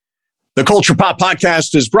The Culture Pop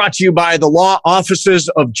Podcast is brought to you by the law offices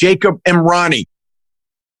of Jacob Emrani.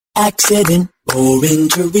 Accident or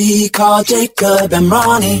injury, call Jacob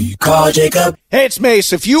Emrani. Call Jacob. Hey, it's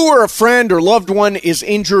Mase. If you or a friend or loved one is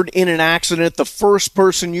injured in an accident, the first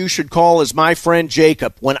person you should call is my friend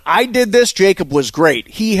Jacob. When I did this, Jacob was great.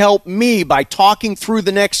 He helped me by talking through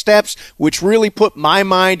the next steps, which really put my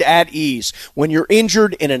mind at ease. When you're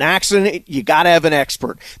injured in an accident, you got to have an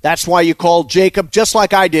expert. That's why you call Jacob, just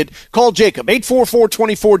like I did. Call Jacob,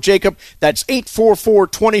 844-24-JACOB. That's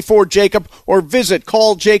 844-24-JACOB, or visit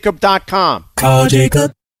calljacob.com. Call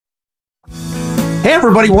Jacob. Hey,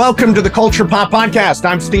 everybody. Welcome to the Culture Pop Podcast.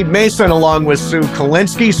 I'm Steve Mason along with Sue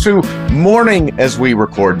Kalinsky. Sue, morning as we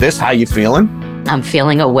record this. How you feeling? I'm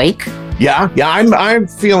feeling awake. Yeah, I'm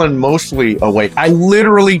feeling mostly awake. I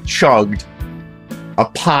literally chugged a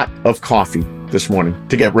pot of coffee this morning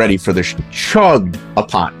to get ready for this. Chugged a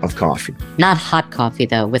pot of coffee. Not hot coffee,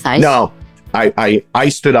 though, with ice? No, I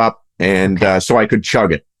iced it up and so I could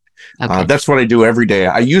chug it. Okay. That's what I do every day.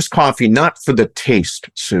 I use coffee not for the taste,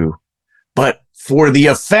 Sue, but for the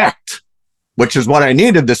effect, which is what I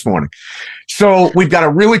needed this morning. So we've got a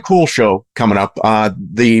really cool show coming up.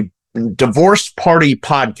 The Divorce Party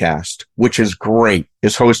Podcast, which is great,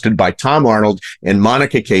 is hosted by Tom Arnold and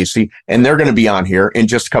Monika Casey, and they're going to be on here in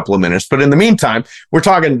just a couple of minutes. But in the meantime, we're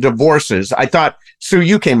talking divorces. I thought, Sue,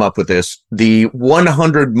 you came up with this, the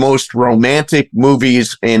 100 most romantic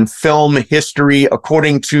movies in film history,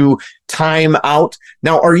 according to Time Out.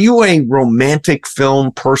 Now, are you a romantic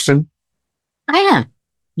film person? I am.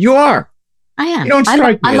 You are? I am. You don't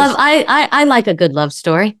strike me as- I like a good love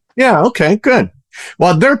story. Yeah, okay, good.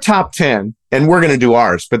 Well, their top 10, and we're going to do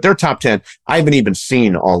ours, but their top 10, I haven't even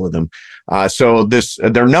seen all of them. So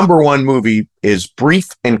their number one movie is Brief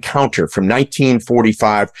Encounter from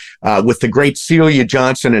 1945 with the great Celia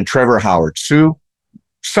Johnson and Trevor Howard. Sue,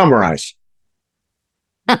 summarize.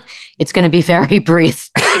 It's going to be very brief.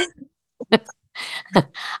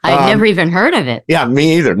 I've never even heard of it. Yeah,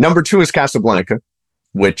 me either. Number two is Casablanca,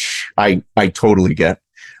 which I totally get.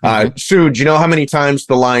 Sue, do you know how many times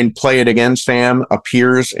the line "Play it again, Sam"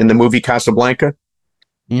 appears in the movie Casablanca?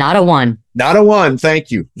 Not a one. Not a one. Thank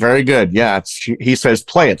you. Very good. Yeah, he says,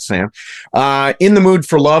 "Play it, Sam." In the Mood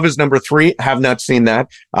for Love is number three. Have not seen that.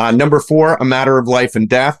 Number four, A Matter of Life and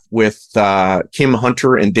Death with Kim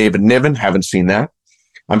Hunter and David Niven. Haven't seen that.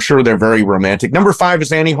 I'm sure they're very romantic. Number five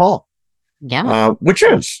is Annie Hall. Yeah. Which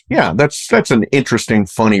is, that's an interesting,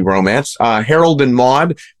 funny romance. Harold and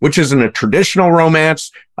Maude, which isn't a traditional romance,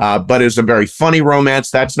 but is a very funny romance.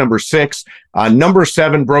 That's number six. Number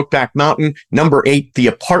seven, Brokeback Mountain. Number eight, The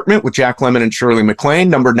Apartment with Jack Lemmon and Shirley MacLaine.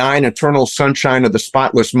 Number nine, Eternal Sunshine of the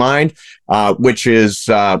Spotless Mind, which is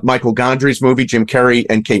Michael Gondry's movie, Jim Carrey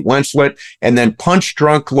and Kate Winslet. And then Punch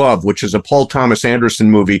Drunk Love, which is a Paul Thomas Anderson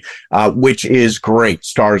movie, which is great,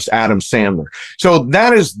 stars Adam Sandler. So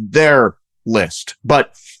that is their list,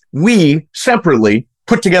 but we separately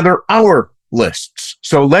put together our lists.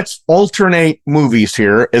 So let's alternate movies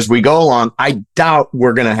here as we go along. I doubt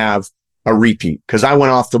we're going to have a repeat because I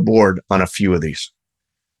went off the board on a few of these.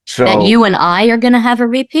 So that you and I are going to have a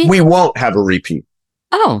repeat? We won't have a repeat.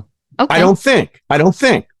 Oh, okay. I don't think.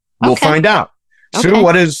 We'll find out. Okay. Sue,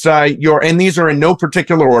 what is your, and these are in no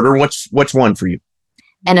particular order. What's one for you?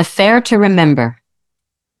 An Affair to Remember.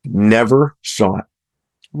 Never saw it.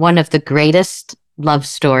 One of the greatest love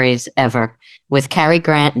stories ever with Cary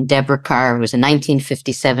Grant and Deborah Kerr. It was a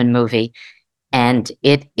 1957 movie, and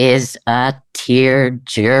it is a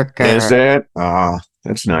tearjerker. Is it?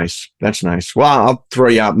 That's nice. That's nice. Well, I'll throw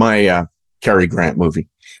you out my Cary Grant movie.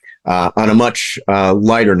 On a much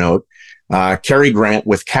lighter note, Cary Grant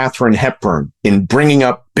with Katharine Hepburn in Bringing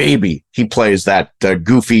Up Baby. He plays that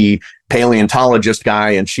goofy paleontologist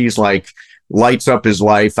guy, and she's like, lights up his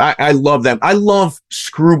life. I love them. I love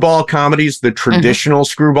screwball comedies, the traditional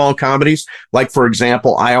screwball comedies. Like, for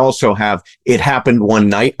example, I also have It Happened One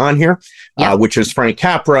Night on here, which is Frank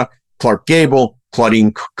Capra, Clark Gable,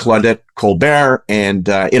 Claudette Colbert, and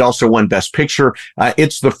it also won Best Picture.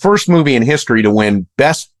 It's the first movie in history to win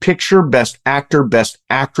Best Picture, Best Actor, Best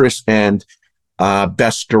Actress, and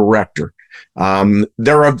Best Director.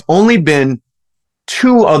 There have only been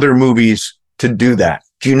two other movies to do that.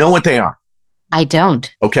 Do you know what they are? I don't.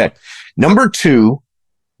 Okay. Number two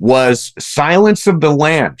was Silence of the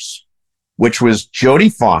Lambs, which was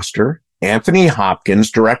Jodie Foster, Anthony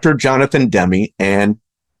Hopkins, director Jonathan Demme, and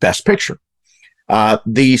Best Picture.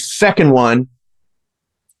 The second one,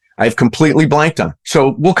 I've completely blanked on.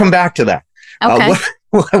 So we'll come back to that. Okay.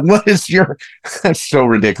 What is your, that's so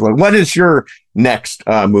ridiculous. What is your next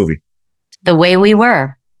movie? The Way We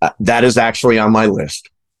Were. That is actually on my list.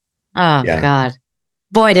 Oh, yeah. God.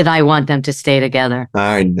 Boy, did I want them to stay together.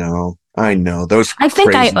 I know. Those I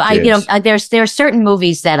think crazy kids. there are certain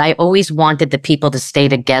movies that I always wanted the people to stay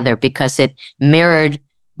together because it mirrored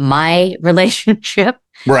my relationship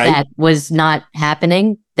Right. that was not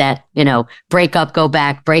happening. That, break up, go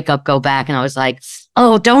back, break up, go back. And I was like,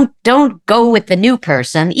 oh, don't go with the new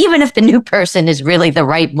person. Even if the new person is really the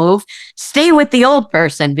right move, stay with the old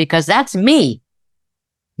person because that's me.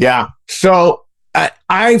 Yeah. So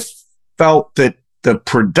I felt that the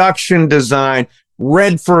production design,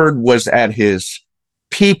 Redford was at his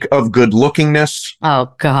peak of good lookingness.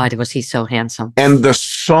 Oh, God, was he so handsome. And that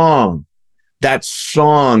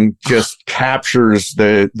song just captures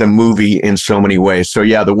the movie in so many ways. So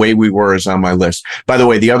yeah, The Way We Were is on my list. By the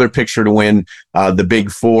way, the other picture to win the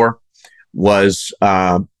Big Four was,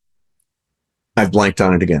 I've blanked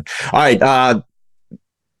on it again. All right.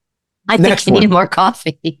 I think you need more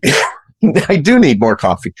coffee. I do need more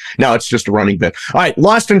coffee. No, it's just a running bit. All right.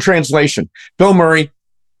 Lost in Translation. Bill Murray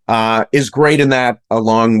is great in that,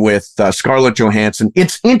 along with Scarlett Johansson.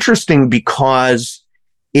 It's interesting because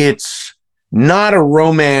it's not a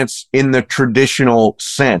romance in the traditional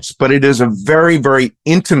sense, but it is a very, very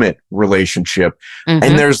intimate relationship. Mm-hmm.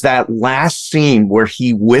 And there's that last scene where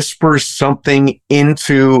he whispers something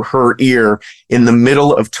into her ear in the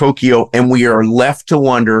middle of Tokyo, and we are left to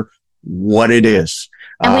wonder what it is.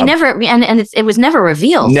 And we never, and it was never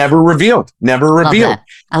revealed. Never revealed. I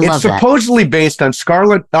love it's supposedly based on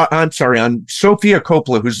on Sofia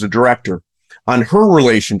Coppola, who's the director, on her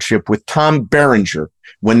relationship with Tom Berenger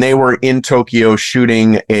when they were in Tokyo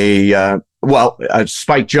shooting Spike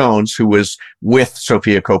Jonze, who was with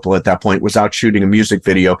Sofia Coppola at that point, was out shooting a music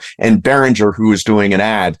video, and Berenger, who was doing an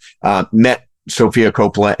ad, met Sofia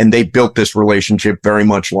Coppola, and they built this relationship very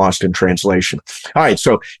much lost in translation. All right,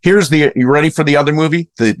 so you ready for the other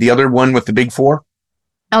movie? The other one with the Big Four?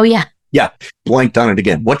 Oh, yeah. Yeah, blanked on it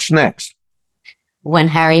again. What's next? When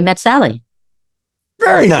Harry Met Sally.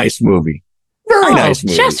 Very nice movie. Very nice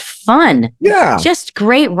movie. Just fun. Yeah. Just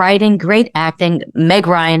great writing, great acting. Meg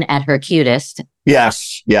Ryan at her cutest.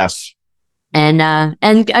 Yes.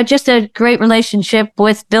 And just a great relationship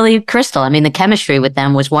with Billy Crystal. I mean, the chemistry with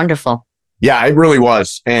them was wonderful. Yeah, it really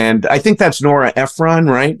was. And I think that's Nora Ephron,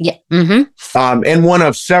 right? Yeah. Mm-hmm. And one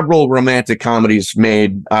of several romantic comedies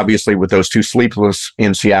made, obviously, with those two. Sleepless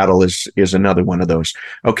in Seattle is another one of those.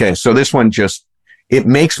 Okay, so this one it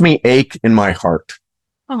makes me ache in my heart.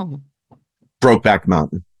 Oh. Brokeback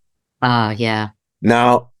Mountain. Yeah.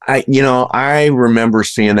 Now, I remember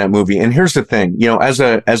seeing that movie. And here's the thing, as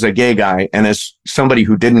a gay guy and as somebody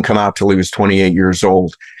who didn't come out till he was 28 years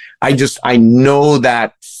old, I know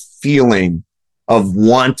that feeling of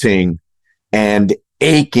wanting and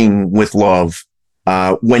aching with love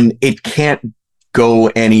when it can't go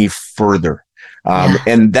any further.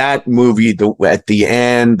 And that movie, at the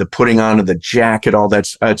end, the putting on of the jacket, all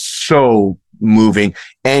that's so moving.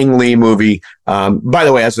 Ang Lee movie. By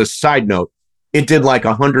the way, as a side note, it did like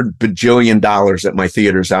 $100 bajillion at my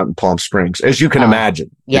theaters out in Palm Springs, as you can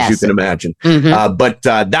imagine. Yes. As you can imagine. Mm-hmm. But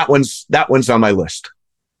that one's on my list.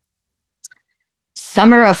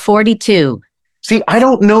 Summer of 42. See, I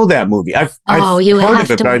don't know that movie. I've heard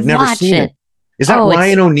of it, but I've never seen it. Is that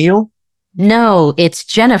Ryan O'Neal? No, it's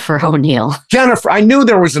Jennifer O'Neal. Jennifer, I knew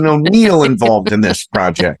there was an O'Neal involved in this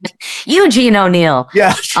project. Eugene O'Neal.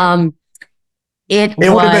 Yes. It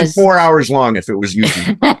would have been 4 hours long if it was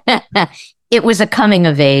Eugene. It was a coming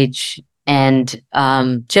of age, and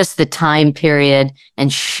just the time period,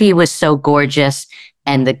 and she was so gorgeous,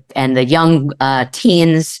 and the young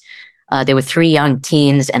teens. There were 3 young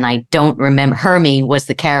teens, and I don't remember. Hermie was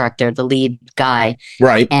the character, the lead guy.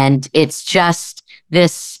 Right. And it's just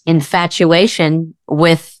this infatuation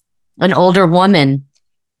with an older woman.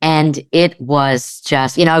 And it was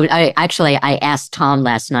just, I asked Tom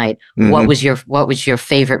last night, what was your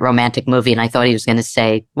favorite romantic movie? And I thought he was going to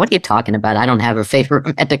say, what are you talking about? I don't have a favorite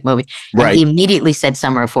romantic movie. Right. And he immediately said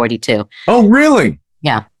Summer of 42. Oh, really?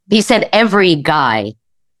 Yeah. He said every guy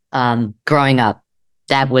growing up,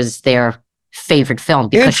 that was their favorite film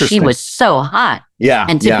because she was so hot. Yeah.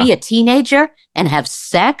 And to be a teenager and have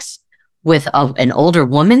sex with an older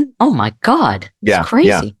woman, oh my God. It's crazy.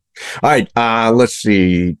 Yeah. All right. Let's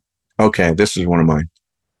see. Okay. This is one of mine.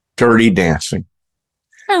 Dirty Dancing.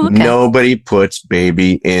 Oh, okay. Nobody puts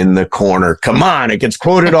baby in the corner. Come on. It gets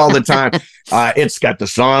quoted all the time. It's got the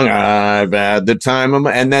song, I've had the time of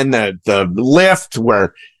my, and then the lift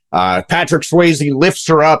where Patrick Swayze lifts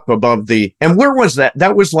her up above and where was that?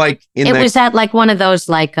 That was like was at like one of those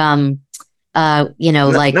like like not the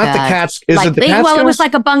Cats. Is it the Catskills? Well, it was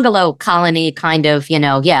like a bungalow colony kind of,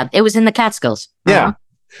 yeah. It was in the Catskills. Yeah.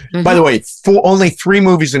 By the way, only 3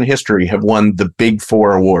 movies in history have won the big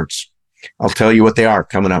 4 awards. I'll tell you what they are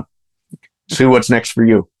coming up. Sue, what's next for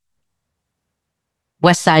you?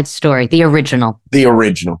 West Side Story, the original. The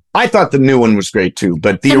original. I thought the new one was great too,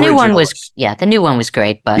 but the new one was the new one was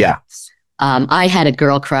great. But yeah, I had a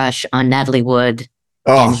girl crush on Natalie Wood.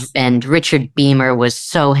 Oh. And Richard Beamer was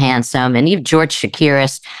so handsome, and even George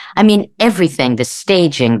Shakiris. I mean, everything, the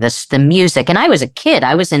staging, the music. And I was a kid.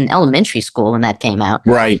 I was in elementary school when that came out.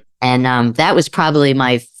 Right. And that was probably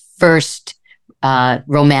my first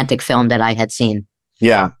romantic film that I had seen.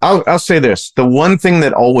 Yeah, I'll say this. The one thing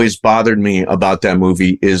that always bothered me about that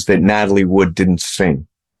movie is that Natalie Wood didn't sing.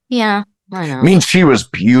 Yeah, I know. I mean, she was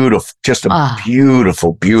beautiful, just a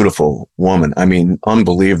beautiful, beautiful woman. I mean,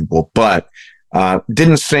 unbelievable, but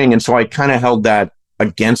didn't sing. And so I kind of held that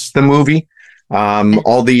against the movie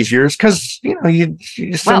all these years because, you know,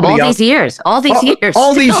 all these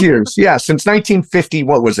years. Yeah. Since 1950,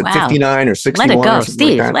 what was it? Wow. 59 or 61? Let it go,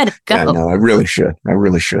 Steve. Like let it go. Yeah, no, I really should.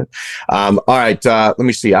 All right. Let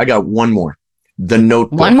me see. I got one more. The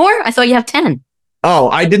Notebook. One more? I thought you have 10. Oh,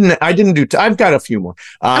 I didn't do, I've got a few more.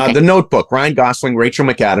 Okay. The Notebook, Ryan Gosling, Rachel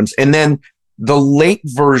McAdams, and then the late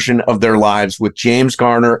version of their lives with James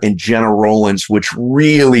Garner and Jenna Rollins, which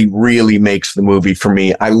really, really makes the movie for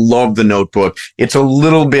me. I love The Notebook. It's a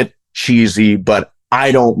little bit cheesy, but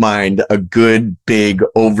I don't mind a good, big,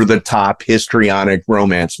 over-the-top, histrionic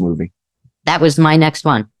romance movie. That was my next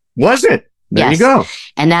one. Was it? There you go.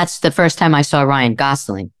 And that's the first time I saw Ryan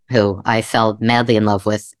Gosling, who I fell madly in love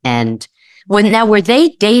with. And were they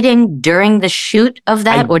dating during the shoot of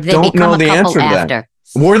that, or did they become a couple after?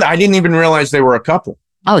 I didn't even realize they were a couple.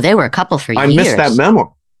 Oh, they were a couple for years. I missed that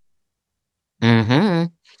memo. Mm-hmm.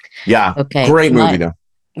 Yeah. Okay. Great movie, though.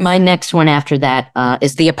 My next one after that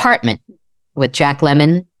is The Apartment with Jack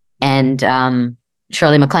Lemmon and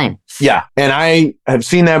Shirley MacLaine. Yeah. And I have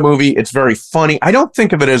seen that movie. It's very funny. I don't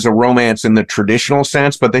think of it as a romance in the traditional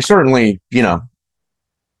sense, but they certainly, do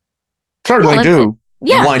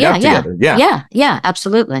wind up together. Yeah.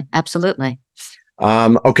 Absolutely.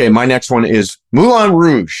 Okay, my next one is Moulin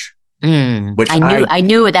Rouge. Which I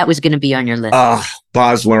knew that was going to be on your list.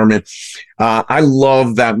 Baz Luhrmann. I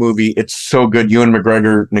love that movie. It's so good. Ewan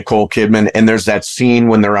McGregor, Nicole Kidman, and there's that scene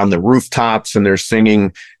when they're on the rooftops and they're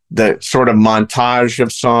singing the sort of montage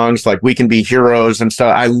of songs like "We Can Be Heroes" and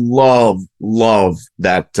stuff. I love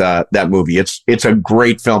that movie. It's a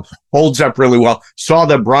great film. Holds up really well. Saw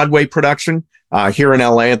the Broadway production here in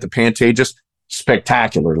LA at the Pantages.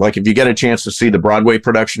 Spectacular. Like if you get a chance to see the Broadway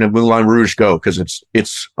production of Moulin Rouge, go, because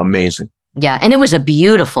it's amazing. Yeah, and it was a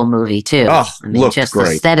beautiful movie too. Looked just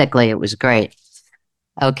great. Aesthetically, it was great.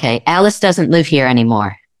 Okay, Alice Doesn't Live Here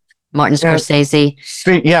Anymore. Martin Scorsese.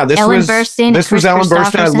 Ellen Burstyn. This was Ellen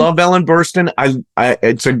Burstyn. I love Ellen Burstyn.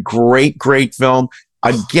 It's a great film.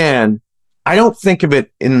 Again, I don't think of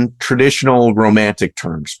it in traditional romantic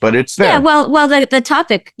terms, but it's there. Yeah, well, the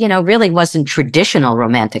topic, really wasn't traditional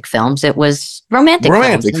romantic films. It was romantic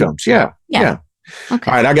films. Yeah. Okay. All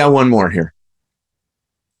right, I got one more here.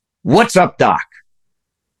 What's Up, Doc?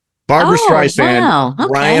 Barbara Streisand, okay.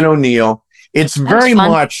 Ryan O'Neal. It's very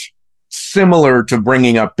much similar to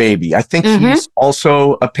Bringing Up Baby. I think he's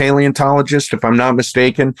also a paleontologist, if I'm not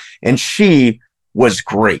mistaken, and she was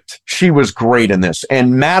great. She was great in this.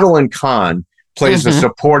 And Madeline Kahn plays a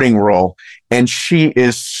supporting role, and she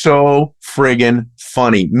is so friggin'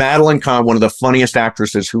 funny. Madeline Kahn, one of the funniest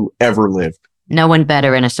actresses who ever lived. No one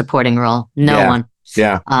better in a supporting role. No one.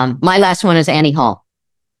 Yeah. My last one is Annie Hall.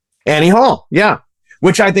 Annie Hall, yeah.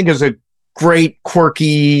 Which I think is a great,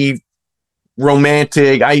 quirky,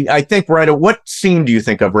 romantic. I think what scene do you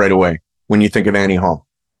think of right away when you think of Annie Hall?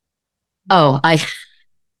 Oh,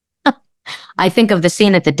 I think of the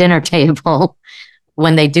scene at the dinner table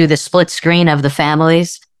when they do the split screen of the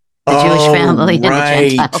families, the Jewish family and the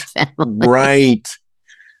Gentile family. Right.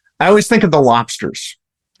 I always think of The Lobsters.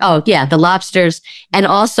 Oh, yeah, The Lobsters. And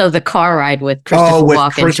also the car ride with Christopher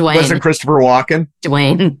Walken. Dwayne. Was it Christopher Walken?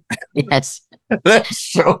 Dwayne, yes. That's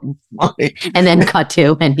so funny. And then cut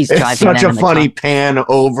to, and he's driving. It's such a funny pan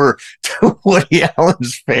over to Woody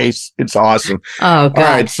Allen's face. It's awesome. Oh, God. All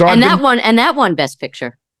right, so that one, Best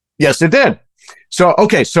Picture. Yes, it did. So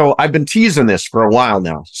I've been teasing this for a while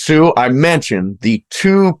now. Sue, I mentioned the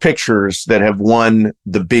 2 pictures that have won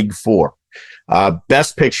the big 4.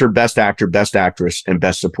 Best Picture, Best Actor, Best Actress, and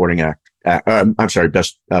Best Supporting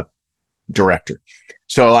Best Director.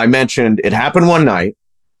 So I mentioned It Happened One Night.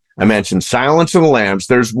 I mentioned Silence of the Lambs.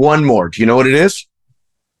 There's one more. Do you know what it is?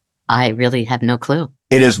 I really have no clue.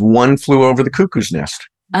 It is One Flew Over the Cuckoo's Nest.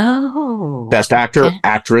 Oh. Best actor, okay.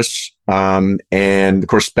 actress, and of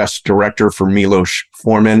course, best director for Milos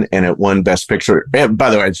Forman, and it won Best Picture. And by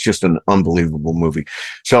the way, it's just an unbelievable movie.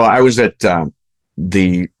 So I was at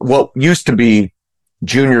what used to be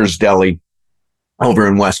Junior's Deli over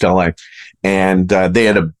in West LA, and they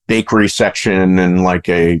had a bakery section and like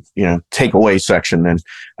a takeaway section, and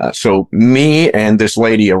so me and this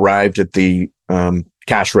lady arrived at the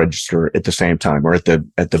cash register at the same time, or at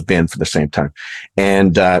the bin for the same time,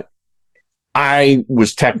 and I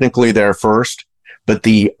was technically there first, but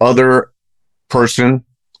the other person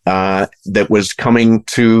that was coming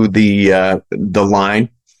to the line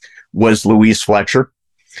was Louise Fletcher.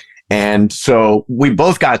 And so we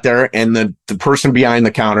both got there, and the person behind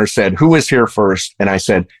the counter said, "Who is here first?" And I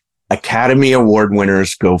said, "Academy Award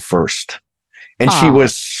winners go first." And she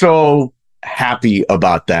was so happy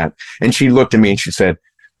about that. And she looked at me and she said,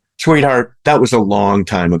 "Sweetheart, that was a long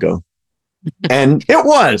time ago." And it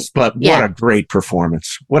was, but what a great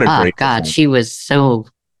performance. What a great performance. She was so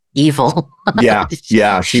evil.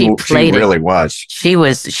 Yeah, she really was. She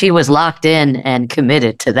was locked in and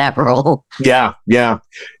committed to that role. Yeah.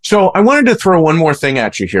 So I wanted to throw one more thing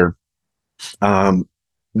at you here.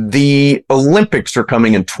 The Olympics are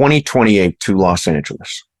coming in 2028 to Los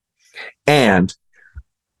Angeles. And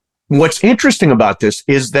what's interesting about this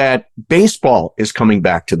is that baseball is coming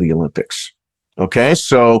back to the Olympics. Okay,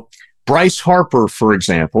 so Bryce Harper, for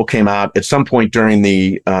example, came out at some point during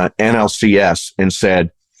the NLCS and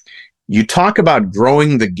said, "You talk about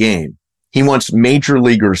growing the game." He wants major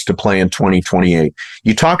leaguers to play in 2028.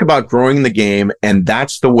 You talk about growing the game, and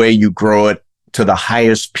that's the way you grow it to the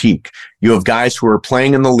highest peak. You have guys who are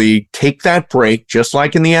playing in the league. Take that break, just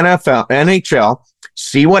like in the NHL,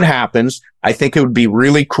 see what happens. I think it would be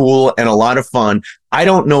really cool and a lot of fun. I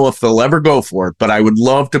don't know if they'll ever go for it, but I would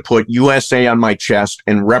love to put USA on my chest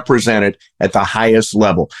and represent it at the highest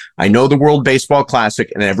level. I know the World Baseball Classic,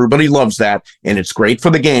 and everybody loves that, and it's great for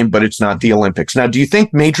the game, but it's not the Olympics. Now, do you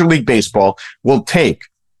think Major League Baseball will take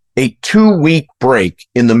a 2-week break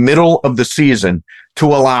in the middle of the season to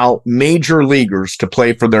allow major leaguers to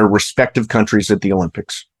play for their respective countries at the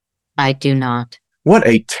Olympics? I do not. What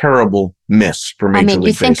a terrible miss for Major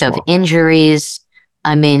League Baseball. You think of injuries.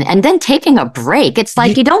 And then taking a break. It's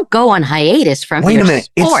like you don't go on hiatus from your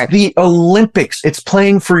sport. It's the Olympics. It's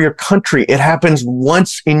playing for your country. It happens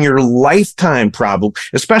once in your lifetime, probably.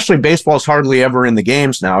 Especially baseball's hardly ever in the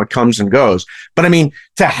games now. It comes and goes. But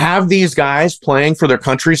to have these guys playing for their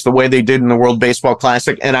countries the way they did in the World Baseball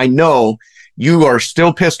Classic, and I know you are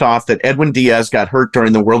still pissed off that Edwin Diaz got hurt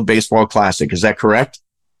during the World Baseball Classic. Is that correct?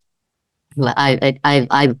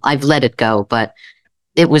 I've let it go, but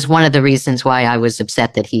it was one of the reasons why I was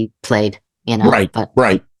upset that he played, Right.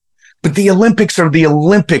 But the Olympics are the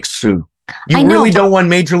Olympics, Sue. You really don't want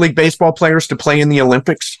Major League Baseball players to play in the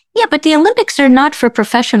Olympics? Yeah, but the Olympics are not for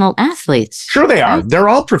professional athletes. Sure they are. They're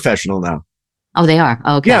all professional now. Oh, they are?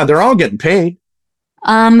 Okay. Yeah, they're all getting paid.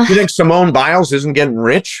 You think Simone Biles isn't getting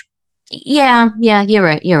rich? Yeah, you're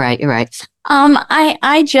right.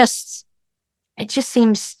 It just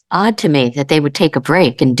seems odd to me that they would take a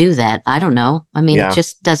break and do that. I don't know.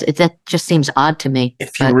 That just seems odd to me.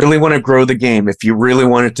 If you really want to grow the game, if you really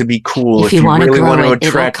want it to be cool, if you want to grow it,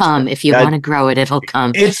 it'll come. If you want to grow it, it'll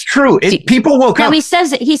come. It's true. People will come. Now he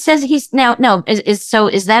says he's now, no,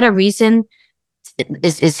 is that a reason?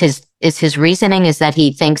 Is his reasoning is that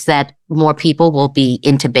he thinks that more people will be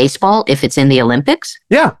into baseball if it's in the Olympics?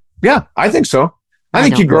 Yeah, I think so. I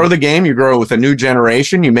think you grow the game, you grow with a new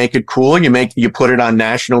generation, you make it cool, you put it on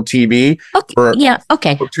national TV.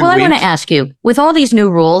 Okay. Well, I want to ask you, with all these new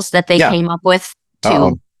rules that they came up with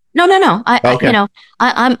No.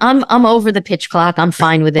 I'm over the pitch clock. I'm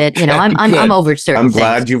fine with it. I'm over certain things. I'm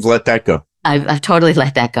glad you've let that go. I've totally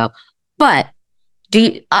let that go. But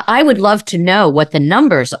I would love to know what the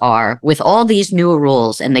numbers are with all these new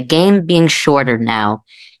rules and the game being shorter now.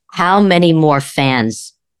 How many more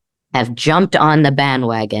fans have jumped on the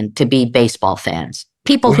bandwagon to be baseball fans?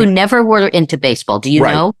 People who never were into baseball. Do you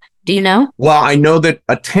know? Do you know? Well, I know that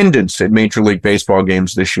attendance at Major League Baseball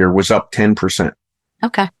games this year was up 10%.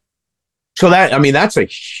 Okay. So that's a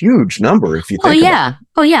huge number if you think about it.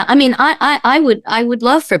 Oh yeah. I would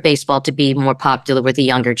love for baseball to be more popular with the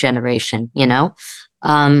younger generation,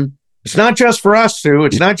 It's not just for us, Sue.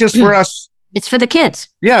 It's not just for us. It's for the kids.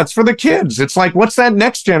 Yeah, it's for the kids. It's like, what's that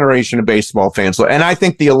next generation of baseball fans? And I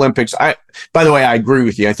think the Olympics, by the way, I agree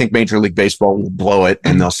with you. I think Major League Baseball will blow it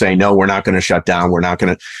and they'll say, no, we're not going to shut down. We're not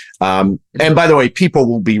going to. And by the way, people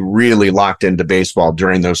will be really locked into baseball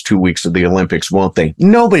during those 2 weeks of the Olympics, won't they?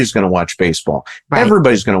 Nobody's going to watch baseball. Right.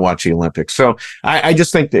 Everybody's going to watch the Olympics. So I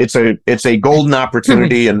just think it's a golden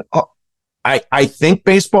opportunity. And I think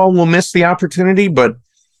baseball will miss the opportunity, but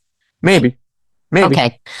maybe.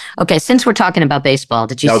 Okay. Since we're talking about baseball,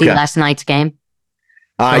 did you see last night's game?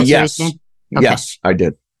 Yes. Game? Okay. Yes, I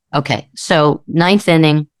did. Okay. So ninth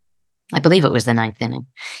inning, I believe it was the ninth inning.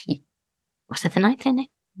 Was it the ninth inning?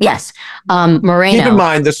 Yes. Moreno. Keep in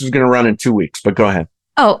mind, this is going to run in 2 weeks, but go ahead.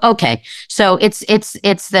 Oh, okay. So it's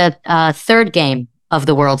the third game of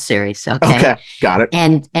the World Series. Okay, got it.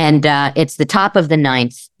 And it's the top of the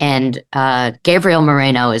ninth, and Gabriel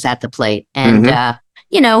Moreno is at the plate, and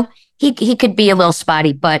he could be a little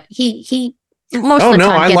spotty, but he most of the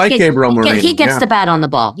time. I like Gabriel Moreno. He gets the bat on the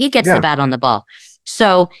ball. The bat on the ball.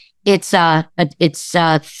 So it's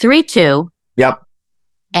 3-2. Yep.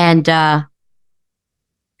 And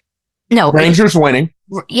no, Rangers winning.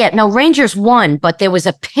 Yeah, no, Rangers won, but there was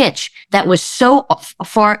a pitch that was so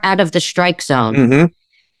far out of the strike zone,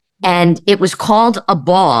 and it was called a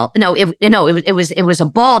ball. No, it was a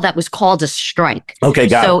ball that was called a strike. Okay,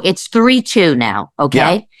 got it. So it's 3-2 now.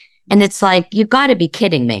 Okay, and it's like, you got to be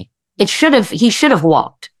kidding me. He should have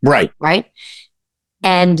walked. Right.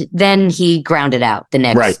 And then he grounded out the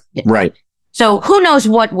next. Right. So who knows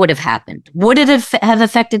what would have happened? Would it have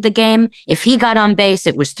affected the game if he got on base?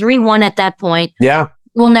 It was 3-1 at that point. Yeah.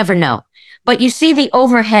 We'll never know. But you see the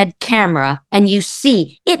overhead camera, and you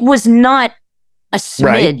see it was not a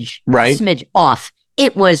smidge off.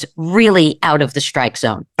 It was really out of the strike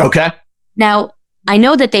zone. Okay. Now, I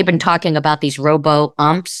know that they've been talking about these robo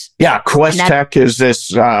umps. Yeah, Quest Tech is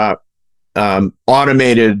this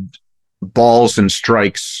automated balls and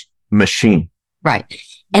strikes machine. Right.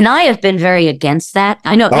 And I have been very against that.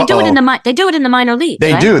 I know they do it in the minor leagues.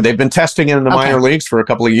 They do. They've been testing it in the minor leagues for a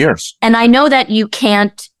couple of years. And I know that you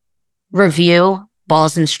can't review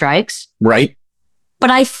balls and strikes. Right.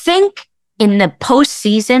 But I think in the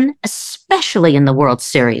postseason, especially in the World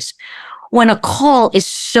Series, when a call is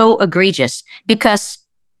so egregious, because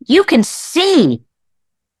you can see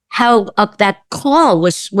how that call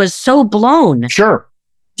was so blown. Sure.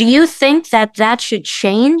 Do you think that should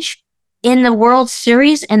change in the World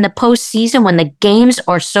Series in the postseason when the games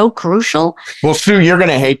are so crucial? Well, Sue, you're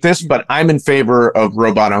going to hate this, but I'm in favor of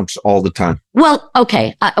robot umps all the time. Well,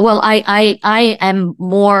 okay. I'm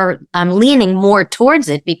leaning more towards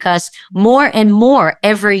it, because more and more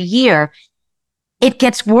every year it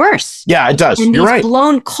gets worse. Yeah, it does. And you're these right.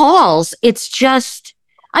 blown calls, it's just,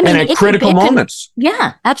 I mean, and at critical moments.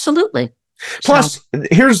 Yeah, absolutely. Plus,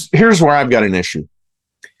 here's where I've got an issue.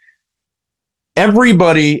 Every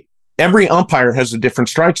umpire has a different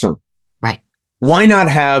strike zone. Right. Why not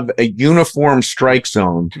have a uniform strike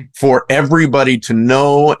zone for everybody to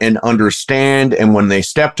know and understand? And when they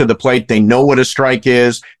step to the plate, they know what a strike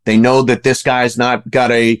is. They know that this guy's not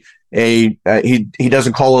got he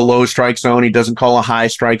doesn't call a low strike zone. He doesn't call a high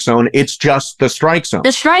strike zone. It's just the strike zone.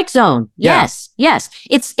 The strike zone. Yes. Yeah.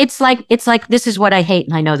 Yes. It's like, this is what I hate.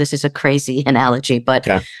 And I know this is a crazy analogy, but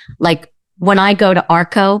like when I go to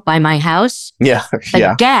Arco by my house,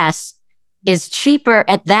 the gas is cheaper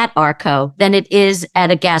at that Arco than it is at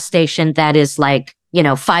a gas station that is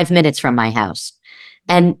 5 minutes from my house.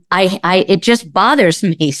 And it just bothers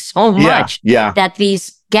me so much that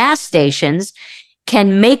these gas stations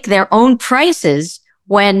can make their own prices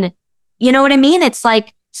when, you know what I mean? It's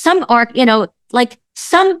like some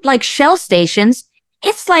some Shell stations,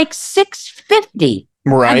 it's like $6.50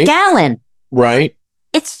 a gallon. Right.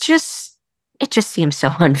 It just seems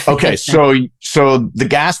so unfair. Okay, so the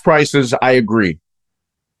gas prices, I agree,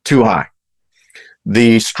 too high.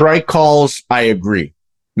 The strike calls, I agree,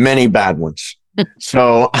 many bad ones.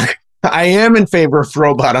 So I am in favor of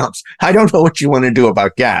robot umps. I don't know what you want to do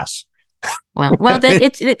about gas. Well,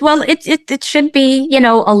 it should be,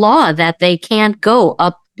 a law that they can't go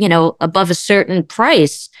up, above a certain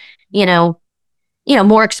price.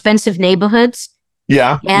 More expensive neighborhoods.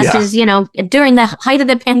 Yeah. Gas is, during the height of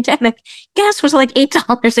the pandemic, gas was like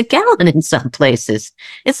 $8 a gallon in some places.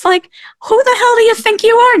 It's like, who the hell do you think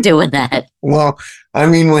you are doing that? Well, I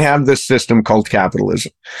mean, we have this system called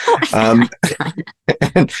capitalism. And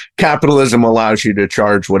capitalism allows you to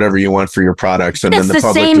charge whatever you want for your products. And it's then the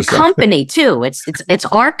public same company too. It's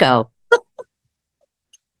Arco.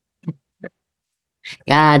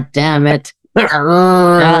 God damn it. There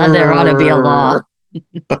ought to be a law.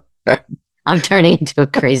 I'm turning into a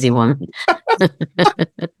crazy woman.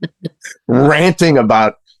 Ranting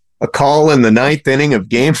about a call in the ninth inning of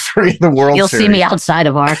Game 3 of the World You'll Series. see me outside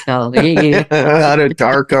of Arco. Out of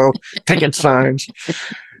Arco, ticket signs.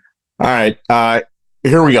 All right,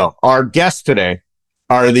 here we go. Our guests today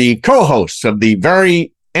are the co-hosts of the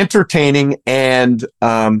very entertaining and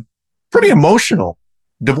pretty emotional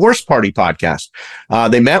Divorce Party podcast.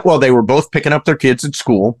 They met while they were both picking up their kids at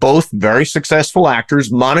school. Both very successful actors.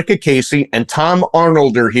 Monika Casey and Tom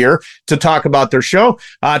Arnold are here to talk about their show.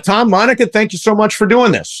 Tom, Monika, thank you so much for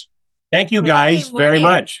doing this. Thank you guys very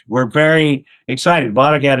much. We're very excited.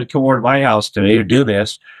 Monica had to come over to my house today to do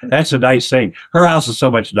this. That's a nice thing. Her house is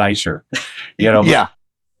so much nicer, Yeah.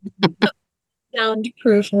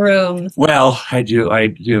 Soundproof room. Well, I do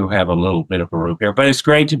have a little bit of a room here, but it's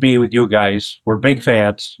great to be with you guys. We're big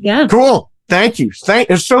fans. Yeah. Cool. Thank you.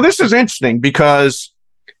 So this is interesting because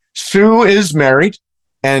Sue is married,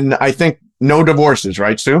 and I think no divorces,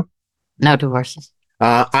 right, Sue? No divorces.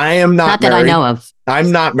 I am not that married. I know of.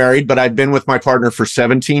 I'm not married, but I've been with my partner for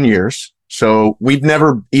 17 years. So we've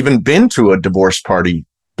never even been to a divorce party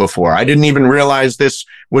before. I didn't even realize this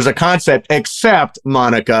was a concept, except,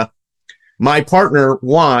 Monika, my partner,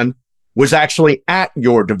 Juan, was actually at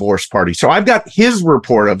your divorce party. So I've got his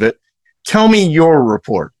report of it. Tell me your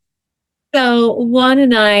report. So Juan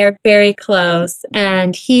and I are very close,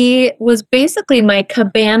 and he was basically my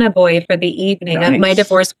cabana boy for the evening of my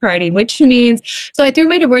divorce party, which means, so I threw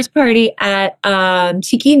my divorce party at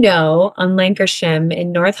Tiki No on Lancashire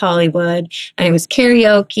in North Hollywood, and it was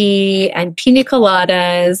karaoke and pina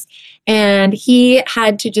coladas. And he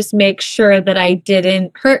had to just make sure that I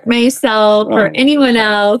didn't hurt myself or anyone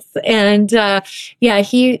else. And he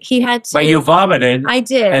had to. But you vomited. I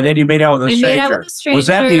did. And then you made out with a stranger. Was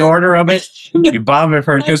that the order of it? You vomited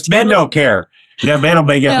first? Because men don't care. Men will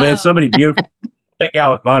make it. There's somebody beautiful. Take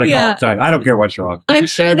out with Monica all the time. I don't care what's wrong. I'm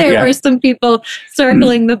sure there were some people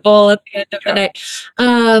circling the bowl at the end of the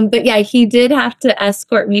night. But yeah, he did have to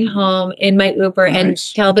escort me home in my Uber and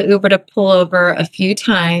tell the Uber to pull over a few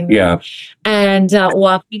times. Yeah. And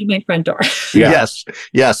walk me to my front door. Yeah.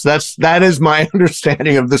 Yes. That is my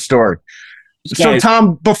understanding of the story. So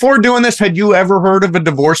Tom, before doing this, had you ever heard of a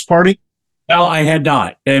divorce party? Well, I had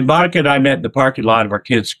not. And Monica and I met in the parking lot of our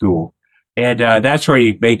kids' school. And that's where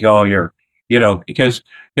you make all your, because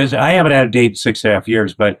I haven't had a date in 6.5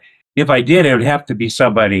 years, but if I did, it would have to be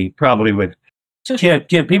somebody probably with kid.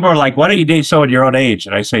 People are like, why don't you date someone your own age?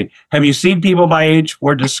 And I say, have you seen people my age?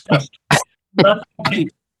 We're disgusting.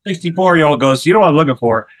 64-year-old goes, you know what I'm looking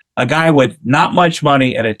for? A guy with not much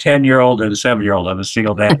money and a 10-year-old and a 7-year-old on a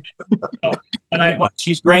single dad.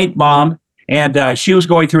 She's great, Mom. And she was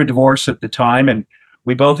going through a divorce at the time, and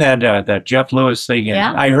we both had that Jeff Lewis thing, and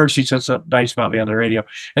I heard she said something nice about me on the radio.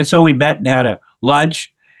 And so we met and had a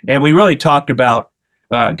lunch, and we really talked about,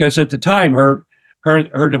 because at the time, her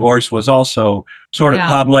divorce was also sort of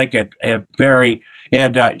public and very,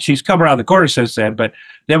 and she's come around the corner since then. But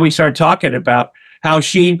then we started talking about how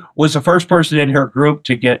she was the first person in her group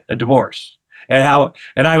to get a divorce, and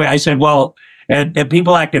I said, well, and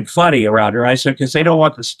people acted funny around her. I said, because they don't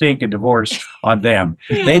want the stink of divorce on them.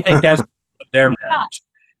 They think that's their marriage.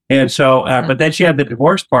 And so, but then she had the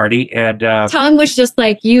divorce party, and Tom was just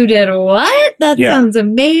like, you did what? That sounds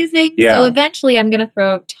amazing. Yeah. So eventually I'm going to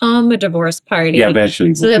throw Tom a divorce party. Yeah,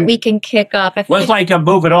 eventually. So that we can kick off. Well, it's like I'm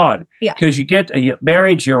moving on. Yeah. Because you get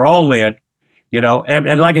marriage, you're all in,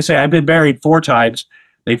 and like I say, I've been married 4 times.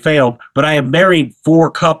 They failed, but I have married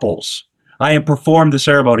 4 couples. I have performed the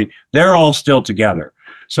ceremony. They're all still together.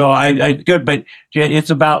 So I good, but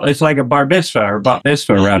it's like a bar mitzvah or bat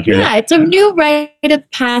mitzvah around here. Yeah, it's a new rite of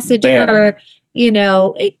passage for,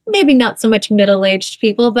 maybe not so much middle-aged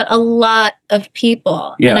people, but a lot of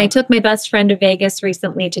people. Yeah. And I took my best friend to Vegas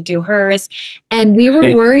recently to do hers. And we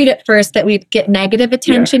were worried at first that we'd get negative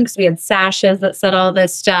attention because we had sashes that said all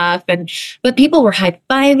this stuff. But people were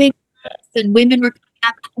high-fiving us, and women were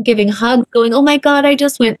giving hugs, going, oh my God, I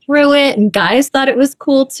just went through it. And guys thought it was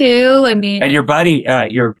cool too. I mean, and your buddy,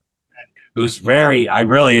 who's I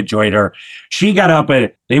really enjoyed her. She got up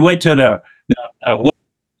and they went to the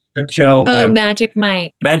show. Magic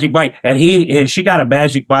Mike. Magic Mike. And she got a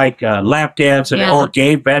Magic Mike lap dance or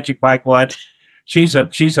gave Magic Mike one. She's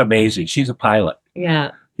amazing. She's a pilot. Yeah.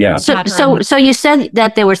 Yeah. So you said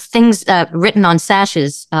that there were things written on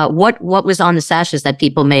sashes. What was on the sashes that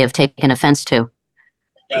people may have taken offense to?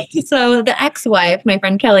 So the ex-wife, my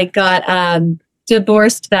friend Kelly, got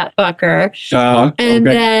divorced that fucker. And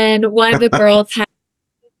then one of the girls had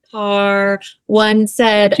a car. One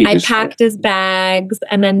said, I packed his bags.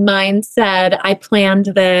 And then mine said, I planned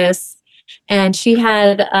this. And she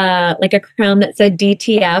had like a crown that said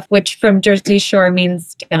DTF, which from Jersey Shore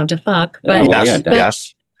means down to fuck. But,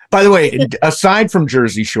 yes. By the way, aside from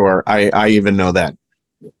Jersey Shore, I even know that.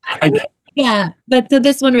 Yeah, but so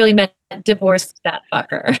this one really meant divorce that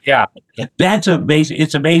fucker. Yeah, that's amazing.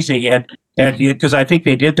 It's amazing, and because I think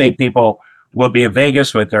they did think people will be in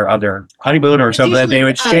Vegas with their other honeymoon or something. That they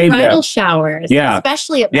would shave bridal them. showers, Yeah.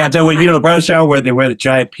 especially at Yeah, that they would, time. the bridal shower where they wear the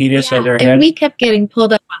giant penis on their head. And we kept getting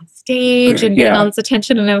pulled up on stage and getting all this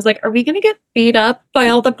attention. And I was like, are we going to get beat up by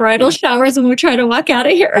all the bridal showers when we're trying to walk out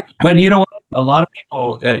of here? But you know what? A lot of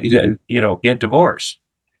people, get divorced.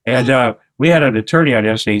 And we had an attorney on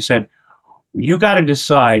yesterday. He said, you got to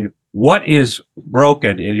decide what is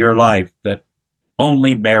broken in your life that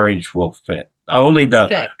only marriage will fit. Only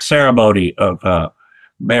the ceremony of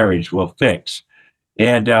marriage will fix.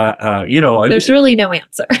 And, there's really no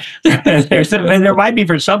answer. and there might be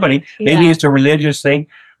for somebody. Maybe it's a religious thing.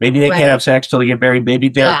 Maybe they can't have sex till they get married.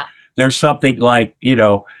 Maybe there's something like,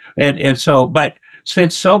 and so, but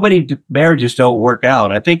since so many marriages don't work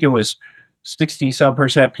out, I think it was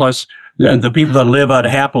 60-some% plus the people that live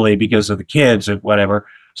unhappily because of the kids and whatever.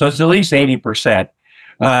 So it's at least 80%.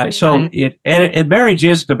 So and marriage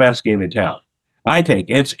is the best game in town. I think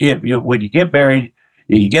when you get married,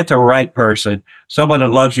 you get the right person, someone that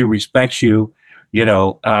loves you, respects you, it's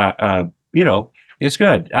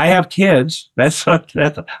good. I have kids. That's I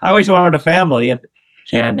always wanted a family, and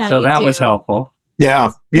so that was helpful.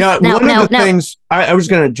 Yeah. One of the things I was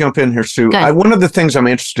going to jump in here, Sue. One of the things I'm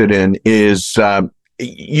interested in is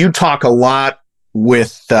you talk a lot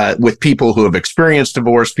with people who have experienced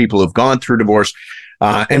divorce, people who've gone through divorce,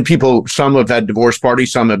 and some have had divorce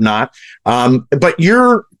parties, some have not. But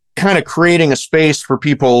you're kind of creating a space for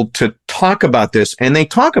people to talk about this, and they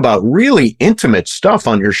talk about really intimate stuff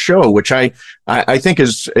on your show, which I think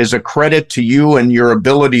is a credit to you and your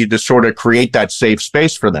ability to sort of create that safe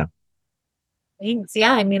space for them. Thanks.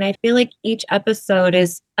 Yeah. I mean, I feel like each episode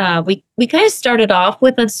is, we kind of started off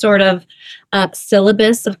with a sort of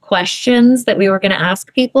syllabus of questions that we were going to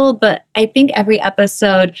ask people. But I think every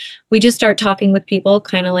episode we just start talking with people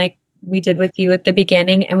kind of like we did with you at the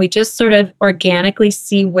beginning. And we just sort of organically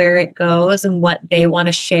see where it goes and what they want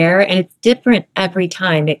to share. And it's different every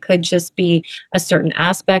time. It could just be a certain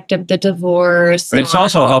aspect of the divorce. But it's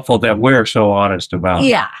also helpful that we're so honest about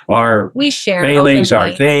our we share failings,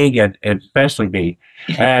 openly. our thing, and especially me.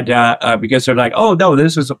 And because they're like, oh, no,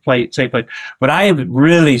 this is a safe place. But I am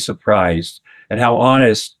really surprised at how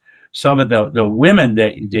honest some of the women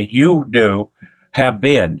that you knew have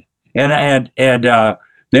been. And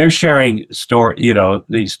they're sharing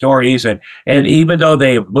these stories, and even though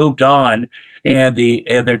they've moved on and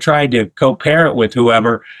they're trying to co-parent with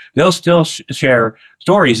whoever, they'll still share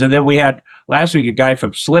stories. And then we had last week a guy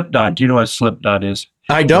from Slipknot. Do you know what Slipknot is?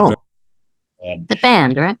 I don't. The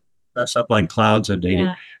band, right? Dress up like clowns and dating.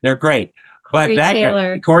 Yeah. They're great. But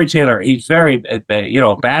Corey Taylor, he's very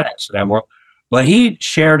badass in that world. But he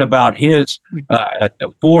shared about his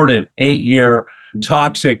 4 to 8 year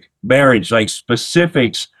toxic marriage, like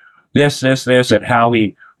specifics, this, and how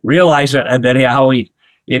he realized it, and then how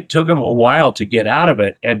it took him a while to get out of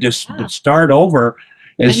it and just start over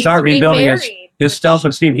and start rebuilding his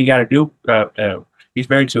self-esteem. He got he's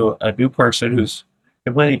married to a new person who's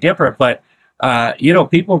completely different, but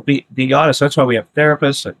people be honest. That's why we have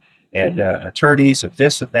therapists and attorneys and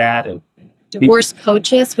this and that, and divorce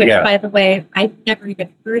coaches, which by the way, I never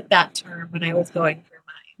even heard that term when I was going through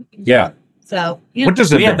mine. Yeah. So, what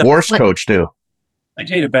does a divorce coach do? I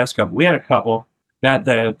tell you the best couple. We had a couple that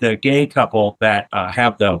the gay couple that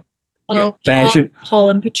have the fashion. Paul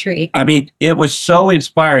and Patrick. I mean, it was so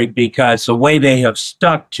inspiring because the way they have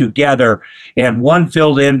stuck together, and one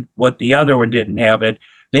filled in what the other one didn't have. It.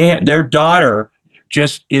 Their daughter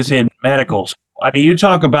just is in medical school. I mean, you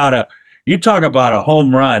talk about a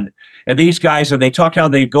home run. And these guys, and they talk how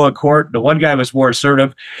they go in court. The one guy was more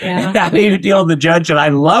assertive. And I need to deal with the judge, and I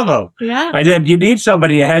love him. Yeah. And then you need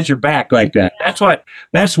somebody that has your back like that. That's what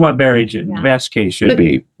marriage in the best case should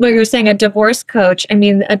be. What you're saying, a divorce coach. I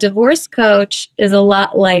mean, a divorce coach is a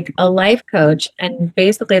lot like a life coach. And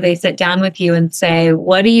basically they sit down with you and say,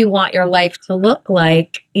 what do you want your life to look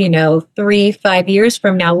like, 3-5 years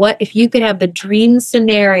from now? What if you could have the dream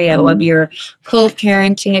scenario of your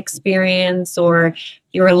co-parenting experience or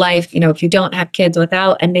your life, if you don't have kids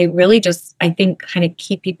without, and they really just, I think, kind of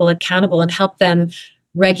keep people accountable and help them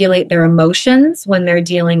regulate their emotions when they're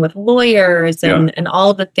dealing with lawyers and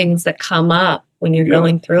all the things that come up when you're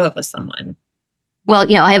going through it with someone. Well,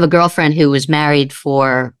 I have a girlfriend who was married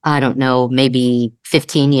for, I don't know, maybe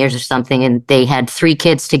 15 years or something, and they had 3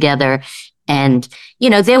 kids together. And,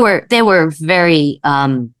 they were very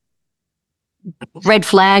red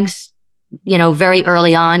flags, very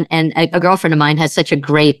early on. And a girlfriend of mine has such a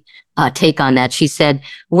great take on that. She said,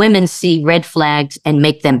 women see red flags and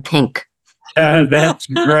make them pink. That's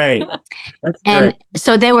great. That's And great.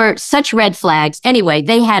 so there were such red flags. Anyway,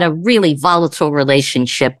 they had a really volatile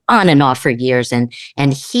relationship on and off for years. And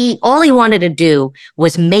all he wanted to do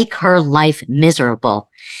was make her life miserable.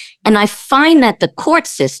 And I find that the court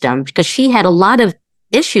system, because she had a lot of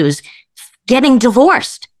issues getting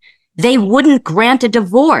divorced, they wouldn't grant a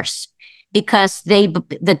divorce because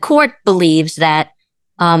the court believes that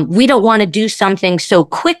we don't want to do something so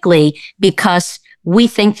quickly because we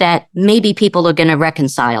think that maybe people are going to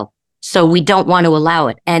reconcile. So we don't want to allow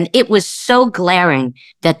it. And it was so glaring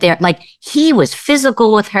that he was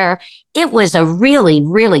physical with her. It was a really,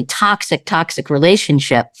 really toxic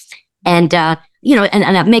relationship. And, and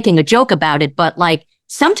I'm making a joke about it, but like,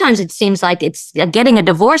 sometimes it seems like it's getting a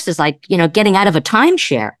divorce is like, getting out of a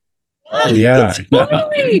timeshare. Yeah.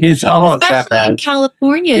 Totally. It's almost that Especially in bad.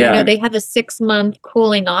 California, Yeah. they have a 6-month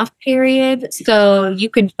cooling off period. So you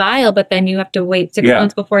can file, but then you have to wait 6 Yeah.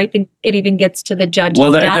 months before it even gets to the judge's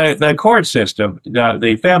Well, desk. the court system,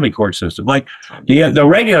 the family court system, like the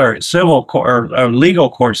regular civil court or legal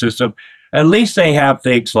court system, at least they have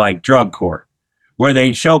things like drug court, where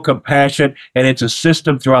they show compassion, and it's a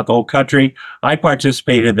system throughout the whole country. I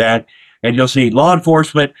participated in that, and you'll see law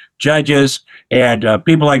enforcement, judges, and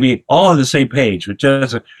people like me all on the same page.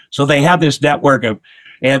 So they have this network of,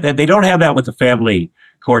 and they don't have that with the family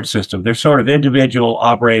court system. They're sort of individual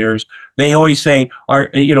operators. They always say,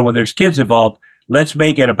 when there's kids involved, let's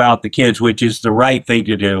make it about the kids, which is the right thing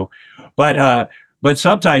to do. But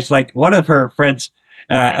sometimes, like one of her friends,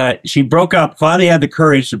 she finally had the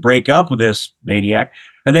courage to break up with this maniac.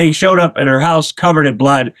 And then he showed up at her house covered in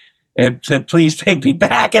blood and said, please take me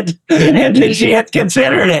back. And she had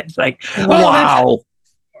considered it. It's like, wow.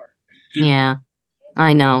 Yeah,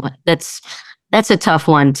 I know. That's a tough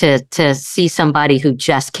one to see somebody who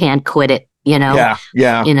just can't quit it, Yeah.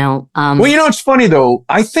 Well, it's funny though.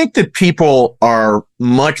 I think that people are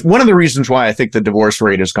one of the reasons why I think the divorce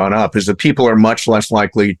rate has gone up is that people are much more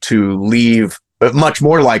likely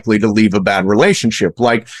to leave a bad relationship.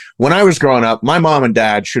 Like when I was growing up, my mom and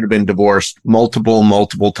dad should have been divorced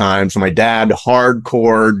multiple times. My dad,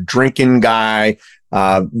 hardcore drinking guy,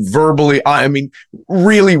 verbally,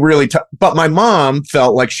 really, really tough. But my mom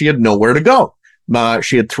felt like she had nowhere to go.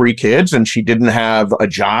 She had 3 kids and she didn't have a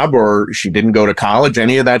job or she didn't go to college,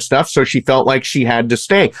 any of that stuff. So she felt like she had to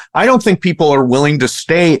stay. I don't think people are willing to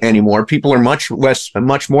stay anymore. People are much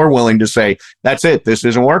more willing to say, that's it. This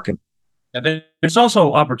isn't working. And there's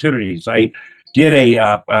also opportunities. I did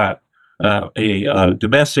a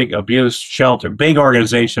domestic abuse shelter, big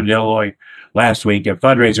organization in Illinois last week, a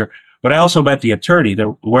fundraiser. But I also met the attorney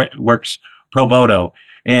that works pro bono,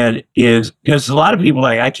 and because a lot of people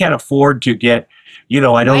I can't afford to get, I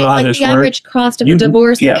don't know how this the works. average cost of a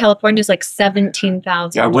divorce in California is like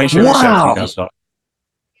 $17,000. Yeah, way short of $17,000.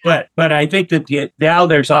 But I think that now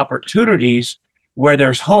there's opportunities where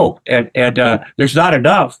there's hope, and there's not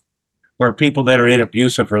enough for people that are in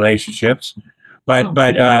abusive relationships, but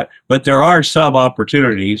there are some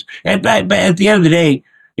opportunities. And but at the end of the day,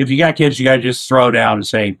 if you got kids, you got to just throw down and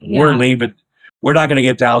say, we're leaving. We're not going to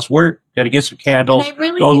get the house. We're going to get some candles,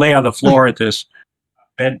 go lay on the floor at this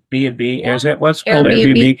B&B. Is it what's called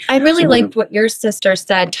Airbnb? I really liked what your sister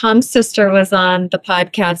said. Tom's sister was on the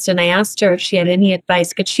podcast, and I asked her if she had any advice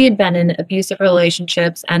because she had been in abusive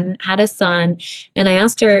relationships and had a son. And I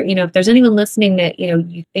asked her, if there's anyone listening that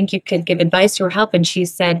you think you could give advice to or help, and she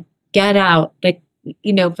said, "Get out. Like,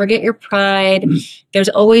 forget your pride. There's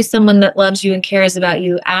always someone that loves you and cares about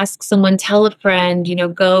you. Ask someone, tell a friend,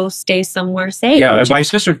 go stay somewhere safe." Yeah, my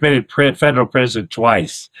sister's been in federal prison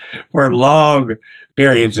twice for long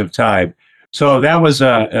periods of time. So that was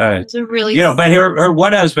it's a really, but her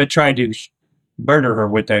one husband tried to murder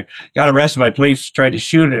her got arrested by police, tried to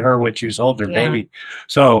shoot at her when she was holding her baby.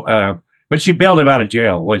 So, but she bailed him out of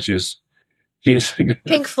jail, which is,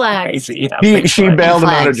 pink flags. She bailed him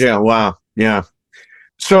out of jail. Wow. Yeah.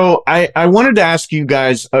 So I wanted to ask you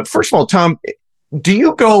guys, first of all, Tom, do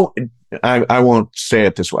you go, I won't say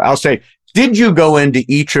it this way. I'll say, did you go into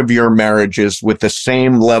each of your marriages with the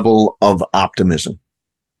same level of optimism?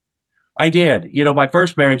 I did. My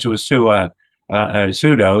first marriage was to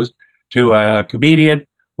Sue knows, to a comedian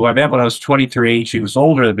who I met when I was 23. She was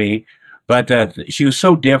older than me, but she was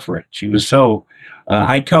so different. She was so,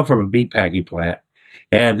 I come from a meatpacking plant.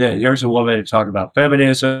 And there's a woman that talked about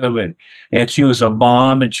feminism, and she was a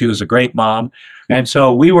mom, and she was a great mom. And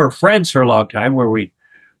so we were friends for a long time where we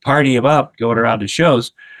party them up, going around to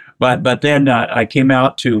shows. But then I came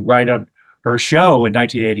out to write on her show in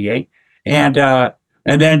 1988. And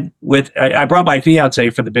then I brought my fiance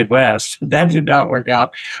from the Midwest. That did not work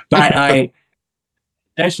out. But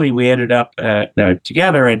actually we ended up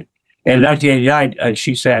together. in 1989,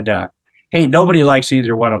 she said, "Hey, nobody likes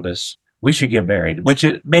either one of us. We should get married," which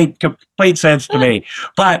it made complete sense to me.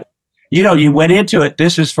 But you went into it.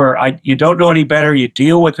 This is for you don't know any better. You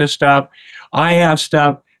deal with this stuff. I have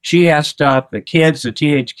stuff. She has stuff. The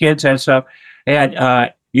teenage kids have stuff,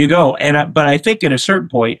 and you go. And but I think at a certain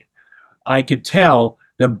point, I could tell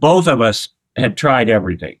that both of us had tried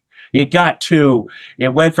everything. It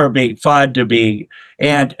went from being fun to being,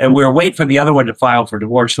 and we were waiting for the other one to file for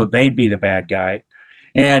divorce so they'd be the bad guy.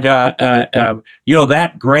 And, that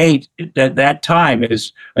time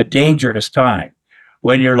is a dangerous time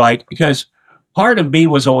when you're like, because part of me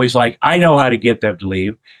was always like, I know how to get them to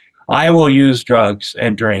leave. I will use drugs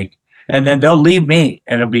and drink, and then they'll leave me,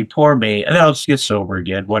 and it'll be poor me, and I'll just get sober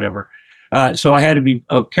again, whatever. So I had to be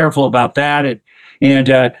careful about that. And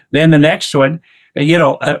then the next one,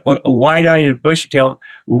 wide-eyed and bushy-tailed.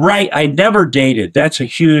 Right, I never dated. That's a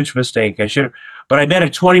huge mistake. I should have. But I met a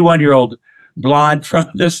 21-year-old blonde from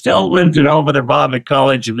the still lived at home with her mom in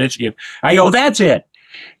college in Michigan. I go, that's it.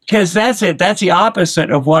 Because that's it. That's the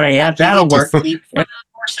opposite of what I had. That'll work. And of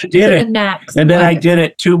course I did it. And then I did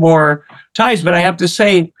it 2 more times. But I have to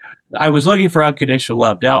say, I was looking for unconditional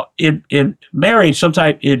love. Now, in marriage,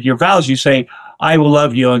 sometimes in your vows, you say, I will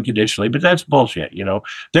love you unconditionally, but that's bullshit.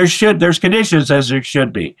 There's conditions as there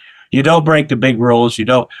should be. You don't break the big rules. You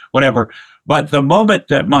don't, whatever. But the moment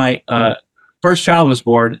that my first child was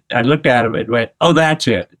born, I looked at him and went, oh, that's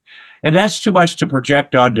it. And that's too much to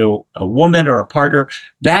project onto a woman or a partner.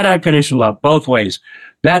 That unconditional love, both ways.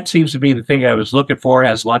 That seems to be the thing I was looking for. It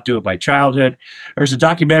has a lot to do with my childhood. There's a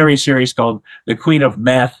documentary series called The Queen of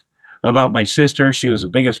Meth about my sister. She was the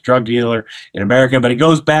biggest drug dealer in America, but it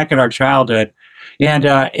goes back in our childhood. And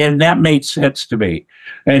that made sense to me.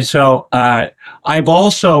 And so I've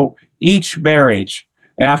also, each marriage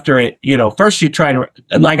after it, first you try to,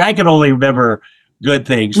 like I can only remember good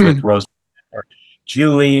things with Rose or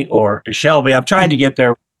Julie or Shelby. I'm trying to get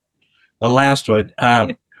there, the last one.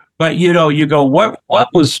 But you go, what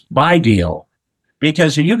was my deal?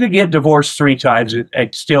 Because you could get divorced 3 times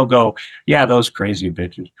and still go, yeah, those crazy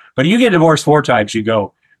bitches. But you get divorced 4 times, you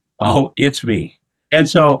go, oh, it's me. And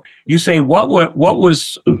so you say, what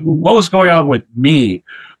was going on with me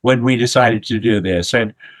when we decided to do this,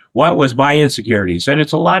 and what was my insecurities? And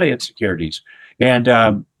it's a lot of insecurities.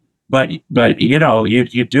 And but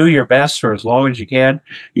you do your best for as long as you can,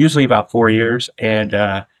 usually about 4 years, and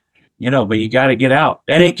but you got to get out.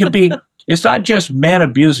 And it can be, it's not just men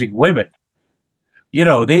abusing women.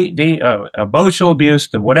 The emotional abuse,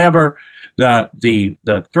 the whatever, the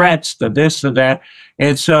threats, the this, the that,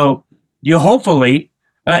 and so. You hopefully,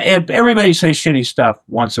 and everybody says shitty stuff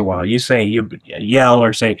once in a while. You yell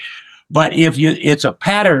or say, but if it's a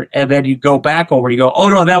pattern, and then you go back over, you go, oh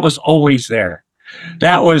no, that was always there.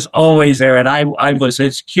 That was always there, and I was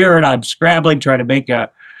insecure, and I'm scrambling trying to make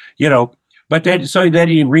but then you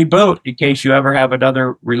reboot in case you ever have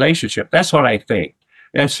another relationship. That's what I think.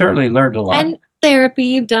 And I certainly learned a lot. And therapy,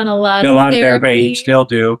 you've done a lot. A lot of therapy, still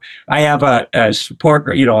do. I have a support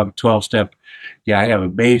group. I'm a 12-step. Yeah, I have a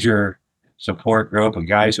major support group of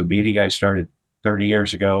guys. A meeting I started 30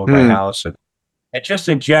 years ago in my house, and just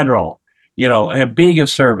in general, and being of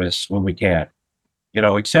service when we can,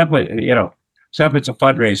 except it's a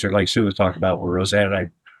fundraiser like Sue was talking about, where Roseanne and I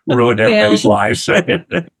ruined everybody's lives.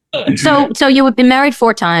 So you have been married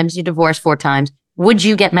 4 times, you divorced 4 times. Would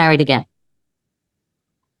you get married again?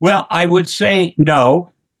 Well, I would say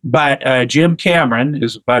no, but Jim Cameron,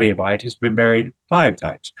 who's a buddy of mine, has been married 5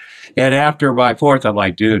 times. And after my 4th, I'm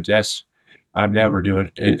like, dude, I'm never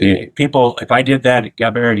doing it. People, if I did that,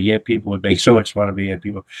 got married again, people would make so much fun of me, and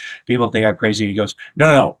people think I'm crazy. He goes,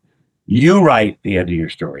 no, you write the end of your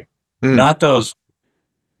story, not those.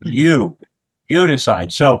 You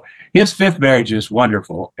decide. So his 5th marriage is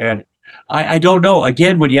wonderful, and I don't know.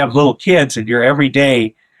 Again, when you have little kids and you're every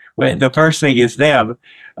day, when the first thing is them,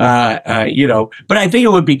 But I think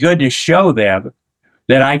it would be good to show them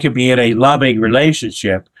that I could be in a loving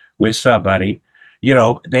relationship with somebody.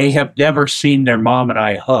 They have never seen their mom and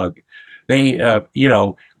I hug. They, my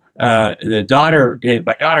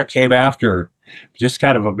daughter came after, just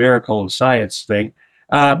kind of a miracle of science thing.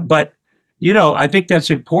 But I think that's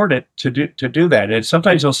important to do that. And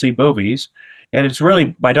sometimes they'll see movies, and it's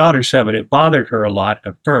really, my daughter's 7. It bothered her a lot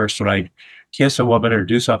at first when I kiss a woman or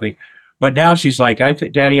do something. But now she's like,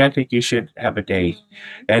 Daddy, I think you should have a date.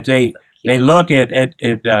 And they look at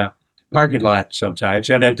parking lot sometimes,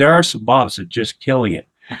 and there are some moms that just killing it.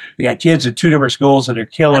 They got kids in 2 different schools and they're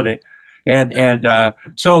killing it. And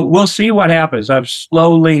so we'll see what happens. I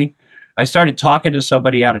started talking to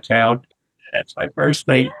somebody out of town. That's my first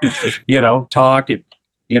thing, talk and,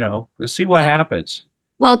 we'll see what happens.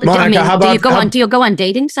 Well, I Monica, mean, how about do you go on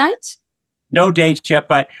dating sites? No dates yet,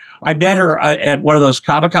 but I met her at one of those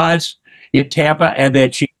Comic-Cons in Tampa, and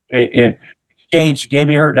then she gave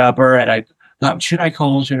me her number, and I thought, should I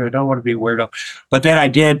call her? I don't want to be weirdo. But then I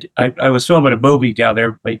did. I was filming a movie down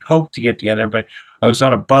there. We hoped to get together, but I was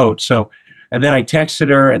on a boat. So, and then I texted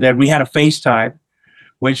her, and then we had a FaceTime,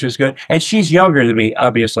 which was good. And she's younger than me,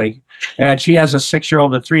 obviously. And she has a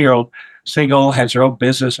 6-year-old and a 3-year-old, single, has her own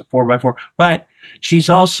business at 4x4. But she's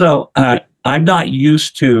also, I'm not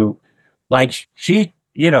used to, like, she,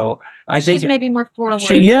 I think She's maybe more forward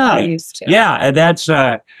she, yeah, than I used to. yeah. And that's, Which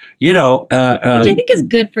I think is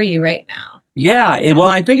good for you right now. yeah. Well,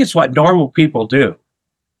 I think it's what normal people do.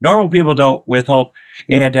 Normal people don't withhold.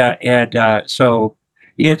 And so,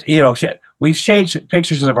 we've changed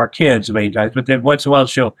pictures of our kids many times, but then once in a while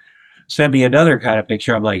she'll send me another kind of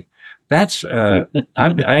picture. I'm like, that's, I'm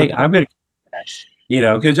going to,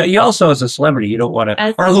 because you also, as a celebrity, you don't want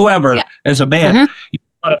to, or whoever, as a man, you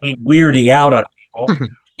don't want to be weirding out on people.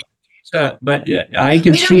 But I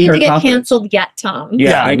can see we her. don't need to get canceled yet, Tom.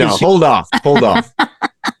 Yeah, I know. Hold off. It's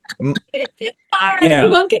hard. Yeah.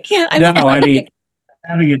 You won't get canceled. No, I mean,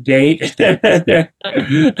 having a date.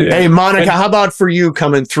 Hey, Monica, how about for you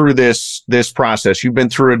coming through this process? You've been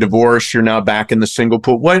through a divorce. You're now back in the single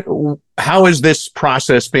pool. How has this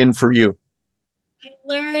process been for you? I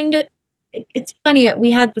learned. It's funny. We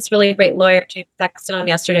had this really great lawyer, James Sexton, on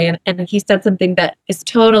yesterday, and he said something that is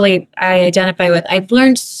totally I identify with. I've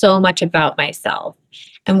learned so much about myself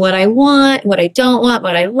and what I want, what I don't want,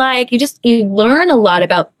 what I like. You learn a lot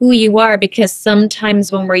about who you are, because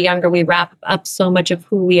sometimes when we're younger, we wrap up so much of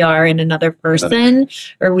who we are in another person,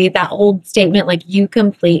 or that old statement like "you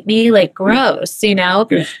complete me," like gross,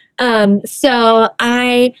 So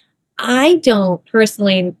I don't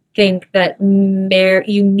personally think that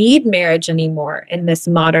you need marriage anymore in this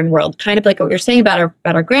modern world. Kind of like what you're saying about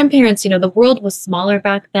our grandparents. The world was smaller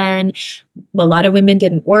back then. A lot of women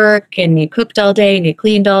didn't work, and you cooked all day and you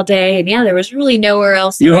cleaned all day, and there was really nowhere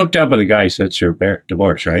else. You hooked up with a guy since your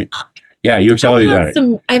divorce, right? Yeah, you were telling me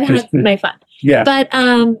that. I've had my fun. Yeah. But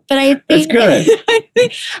I think that's good.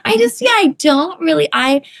 I don't really,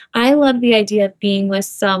 I love the idea of being with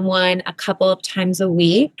someone a couple of times a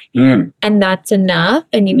week, and that's enough.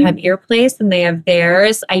 And you have your place and they have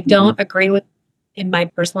theirs. I don't agree with, in my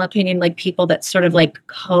personal opinion, like people that sort of like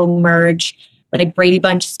co-merge, like Brady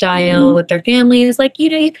Bunch style with their families. Like,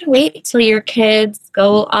 you can wait till your kids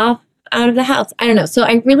go off out of the house. I don't know. So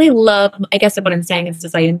I really love, I guess what I'm saying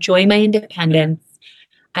is I enjoy my independence.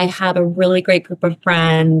 I have a really great group of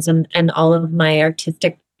friends and all of my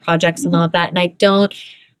artistic projects and all of that. And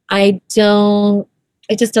it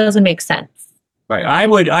just doesn't make sense. Right.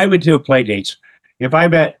 I would do play dates. If I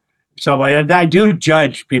met somebody, and I do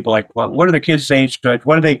judge people like, well, what are the kids' age? What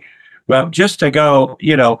are they? Well, just to go,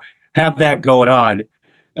 have that going on,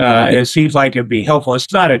 it seems like it'd be helpful.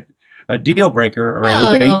 It's not a deal breaker or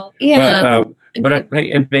anything. No, yeah. But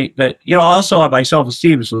also on my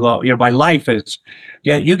self-esteem is low. My life is,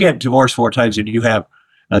 you get divorced 4 times and you have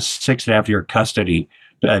a 6.5-year custody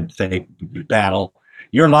battle.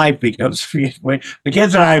 Your life becomes, the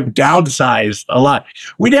kids and I have downsized a lot.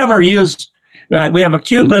 We never used, we have a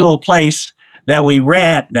cute little place that we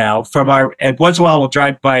rent now and once in a while we'll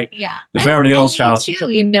drive by the Beverly Hills house.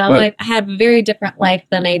 Too, I had a very different life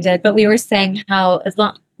than I did, but we were saying how as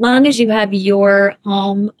long as you have your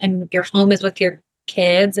home and your home is with your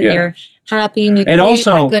kids and you're happy and you and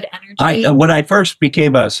also good energy. When I first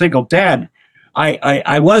became a single dad,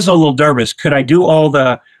 I was a little nervous. Could I do all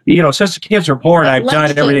the, since the kids are born, I've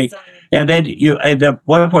done everything. And then at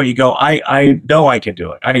one point you go, I know I can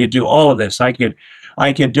do it. I can do all of this. I can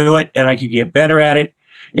do it, and I can get better at it.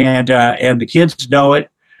 And the kids know it.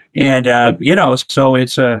 And, so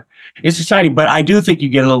it's exciting, but I do think you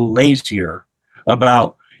get a little lazier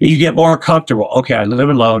about, you get more comfortable. Okay, I live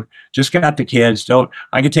alone, just got the kids.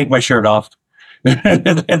 I can take my shirt off.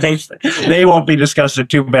 they won't be disgusted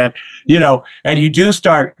too bad, and you do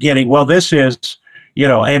start getting, well, this is,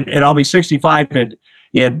 and I'll be 65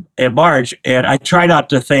 in March, and I try not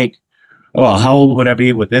to think, well, how old would I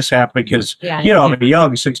be with this happen? Because, I'm a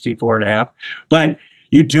young 64 and a half, but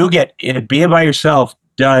you do get, being by yourself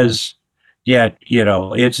does, it's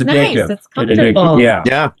addictive. It's comfortable.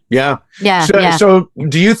 Yeah. So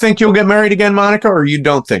do you think you'll get married again, Monica, or you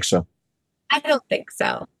don't think so? I don't think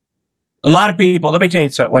so. A lot of people, let me tell you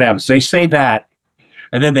what happens. They say that,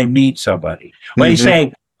 and then they meet somebody. When they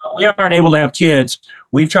say, we aren't able to have kids,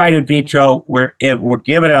 we've tried in vitro, we're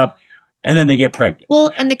giving up, and then they get pregnant.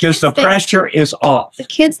 Well, and because the pressure is off. The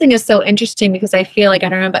kids thing is so interesting because I feel like, I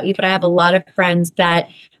don't know about you, but I have a lot of friends that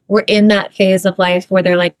were in that phase of life where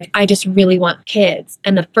they're like, I just really want kids.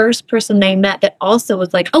 And the first person they met that also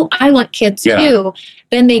was like, oh, I want kids too.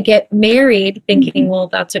 Then they get married thinking, well,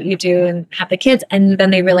 that's what you do and have the kids. And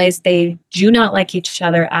then they realize they do not like each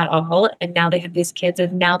other at all. And now they have these kids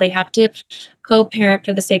and now they have to co-parent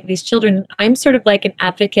for the sake of these children. I'm sort of like an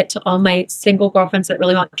advocate to all my single girlfriends that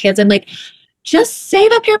really want kids. I'm like, just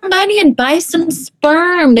save up your money and buy some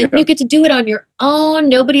sperm. Then you get to do it on your own.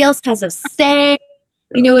 Nobody else has a say.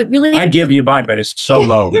 You know, it really. I give you mine, but it's so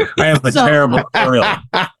low. I have a terrible material.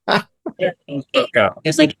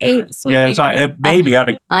 It's like 8. Yeah, it's like, maybe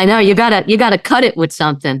I know you gotta cut it with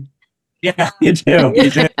something. Yeah, you do.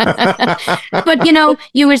 You do. But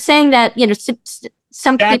you were saying that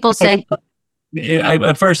some people say.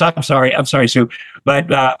 At first, I'm sorry, Sue, but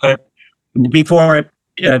before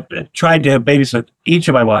I tried to babysit each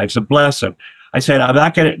of my wives and bless them, I said,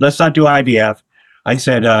 let's not do IVF. I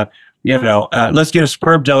said, let's get a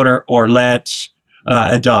sperm donor or let's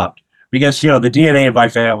adopt. Because, the DNA of my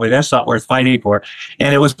family, that's not worth fighting for.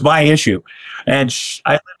 And it was my issue. And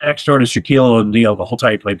I lived next door to Shaquille O'Neal the whole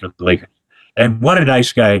time he played for the Lakers. And what a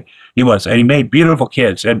nice guy he was. And he made beautiful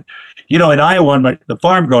kids. And, in Iowa, the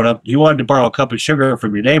farm growing up, you wanted to borrow a cup of sugar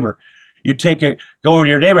from your neighbor. You'd go to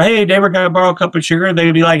your neighbor, hey, neighbor, can I borrow a cup of sugar? And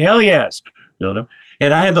they'd be like, hell yes.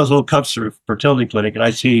 And I had those little cups for fertility clinic. And I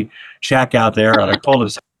see Shaq out there. And I told him,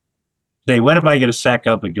 say, when am I going to sack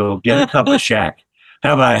up and go get a cup of Shaq?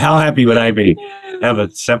 How happy would I be? Have a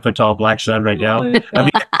 7-foot-tall black son right now. I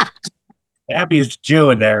mean, happiest Jew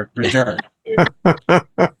in there for sure.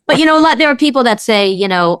 But there are people that say,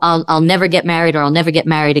 I'll never get married or I'll never get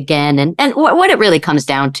married again. And what it really comes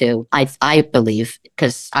down to, I believe,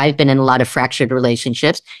 because I've been in a lot of fractured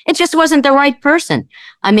relationships, it just wasn't the right person.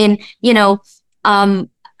 I mean,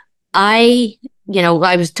 I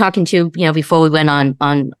was talking to before we went on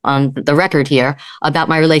the record here about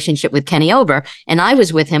my relationship with Kenny Ober, and I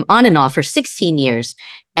was with him on and off for 16 years.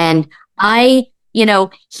 And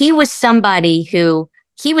he was somebody who,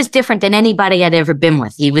 he was different than anybody I'd ever been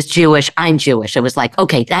with. He was Jewish. I'm Jewish. It was like,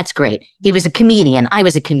 okay, that's great. He was a comedian. I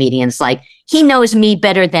was a comedian. It's like, he knows me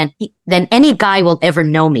better than any guy will ever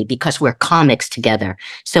know me because we're comics together.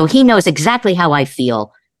 So he knows exactly how I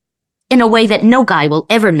feel in a way that no guy will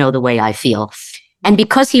ever know the way I feel. And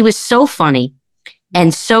because he was so funny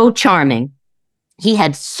and so charming, he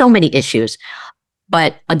had so many issues.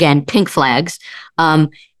 But again, pink flags.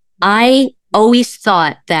 I always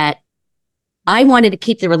thought that I wanted to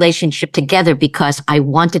keep the relationship together because I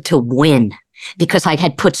wanted to win, because I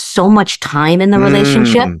had put so much time in the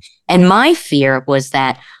relationship. And my fear was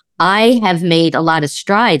that I have made a lot of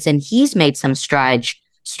strides and he's made some strides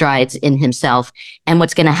in himself. And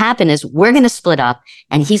what's going to happen is we're going to split up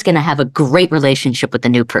and he's going to have a great relationship with the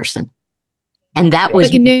new person. And that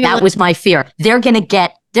was my fear. They're going to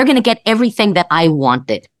get everything that I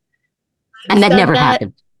wanted. And that never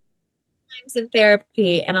happened. In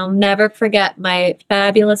therapy, and I'll never forget my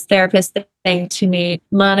fabulous therapist saying to me,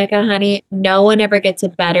 Monika, honey, no one ever gets a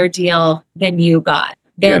better deal than you got.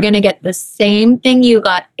 They're going to get the same thing you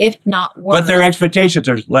got, if not worse. But their expectations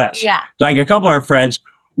are less. Yeah. Like a couple of our friends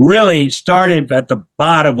really started at the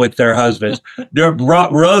bottom with their husbands, they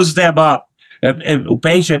rose them up. And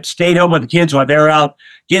patient stayed home with the kids while they're out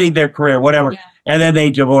getting their career, whatever. Yeah. And then they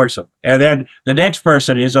divorce them. And then the next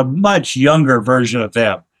person is a much younger version of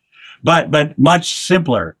them. But much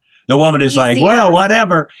simpler. The woman is like, well,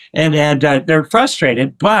 whatever. And they're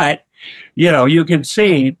frustrated. But, you can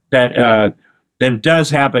see that that does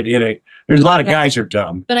happen there's a lot of guys are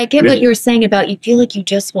dumb. But I get what you were saying about you feel like you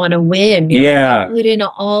just want to win. Put in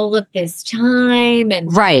all of this time.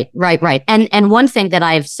 And Right. And one thing that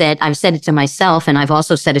I've said it to myself, and I've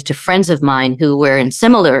also said it to friends of mine who were in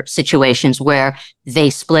similar situations where they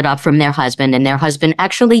split up from their husband and their husband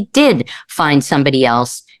actually did find somebody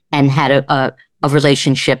else and had a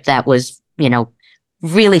relationship that was,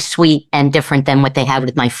 really sweet and different than what they had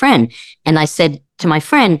with my friend. And I said to my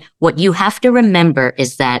friend, what you have to remember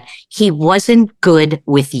is that he wasn't good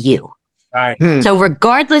with you. Right. So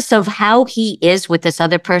regardless of how he is with this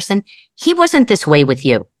other person, he wasn't this way with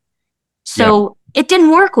you. So it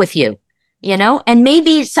didn't work with you, and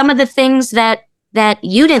maybe some of the things that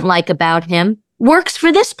you didn't like about him works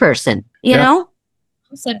for this person, you know?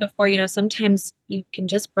 I said before, sometimes you can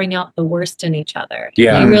just bring out the worst in each other.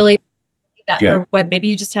 Yeah. You really or what? Maybe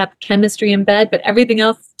you just have chemistry in bed, but everything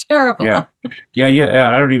else is terrible. Yeah.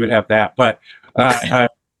 I don't even have that, but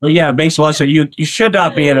basically, so you should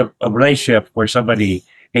not be in a relationship where somebody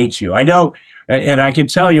hates you. I know, and I can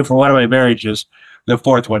tell you for one of my marriages, the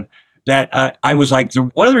fourth one, that I was like,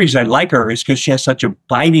 one of the reasons I like her is because she has such a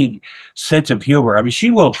biting sense of humor. I mean, she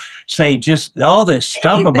will say just all this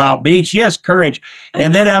stuff about me. She has courage.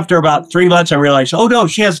 And then after about 3 months, I realized, oh no,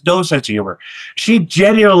 she has no sense of humor. She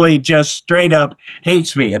genuinely just straight up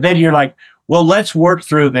hates me. And then you're like, well, let's work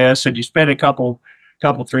through this. And you spend a couple,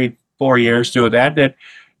 3, 4 years doing that. That,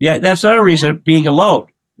 yeah, that's another reason being alone,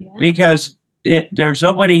 because there's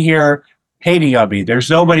nobody here hating on me. There's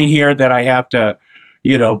nobody here that I have to,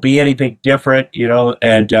 be anything different,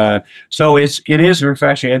 and so it is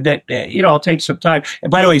refreshing, and that, it'll take some time. And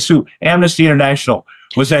by the way, Sue, Amnesty International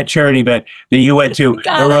was that charity event that you went to,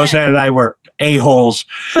 where Roseanne and I were a-holes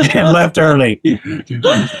and left early.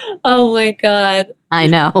 Oh my God. I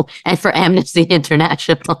know. And for Amnesty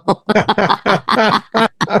International.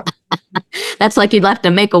 That's like you left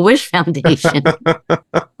a Make-A-Wish Foundation.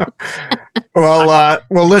 Well,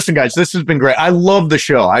 listen, guys, this has been great. I love the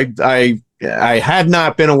show. I had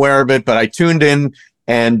not been aware of it, but I tuned in,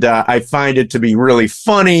 and I find it to be really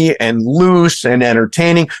funny and loose and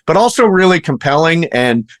entertaining, but also really compelling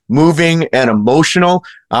and moving and emotional.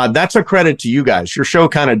 That's a credit to you guys. Your show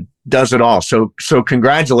kind of does it all. So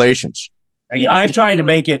congratulations. I'm trying to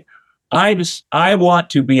make it. I want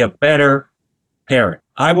to be a better parent.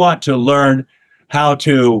 I want to learn how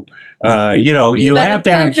to, you have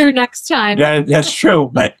to have next time. That's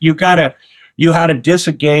true, but how to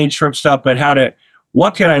disengage from stuff, but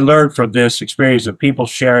what can I learn from this experience of people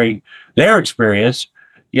sharing their experience,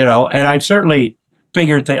 and I've certainly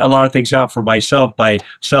figured a lot of things out for myself by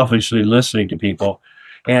selfishly listening to people.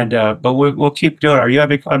 And, but we'll keep doing it. Are you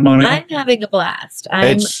having fun, Monika? I'm having a blast.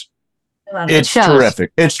 It's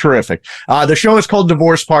terrific. It's terrific. The show is called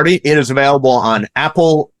Divorce Party. It is available on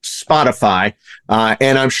Apple, Spotify,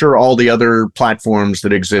 and I'm sure all the other platforms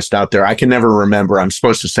that exist out there. I can never remember. I'm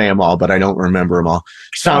supposed to say them all, but I don't remember them all.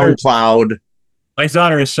 SoundCloud. My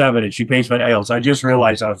daughter is 7 and she pays my nails. I just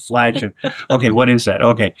realized I was flashing. Okay, what is that?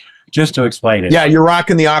 Okay, just to explain it. Yeah, you're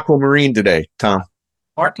rocking the aquamarine today, Tom.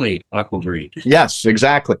 Partly aquamarine. Yes,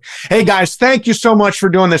 exactly. Hey, guys, thank you so much for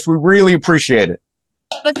doing this. We really appreciate it.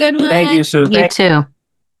 Have a good one. Thank you, Sue. You too.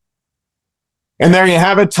 And there you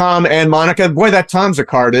have it, Tom and Monika. Boy, that Tom's a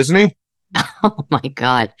card, isn't he? Oh my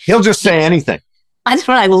God. He'll just say anything. That's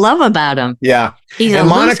what I love about him. Yeah. He's and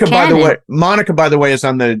a loose cannon. Monika, by the way, is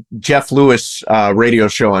on the Jeff Lewis radio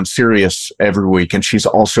show on Sirius every week, and she's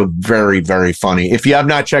also very, very funny. If you have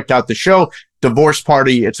not checked out the show, Divorce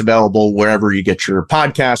Party, it's available wherever you get your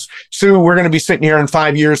podcasts. Sue, we're going to be sitting here in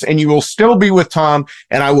 5 years, and you will still be with Tom,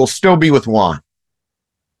 and I will still be with Juan.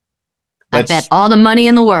 I bet all the money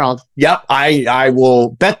in the world. Yep, I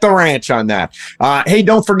will bet the ranch on that. Hey,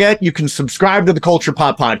 don't forget, you can subscribe to the Culture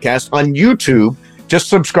Pop Podcast on YouTube. Just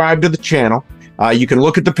subscribe to the channel. You can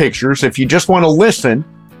look at the pictures. If you just want to listen,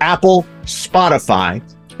 Apple, Spotify,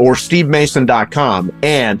 or stevemason.com.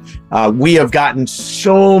 And we have gotten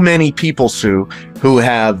so many people, Sue, who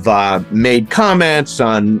have made comments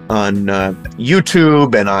on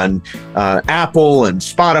YouTube and on Apple and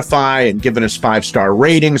Spotify and given us 5-star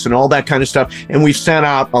ratings and all that kind of stuff. And we've sent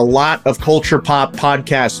out a lot of Culture Pop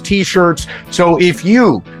Podcast t-shirts. So if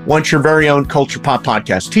you want your very own Culture Pop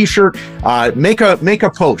Podcast t-shirt, make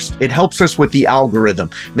a post. It helps us with the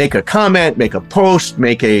algorithm. Make a comment, make a post,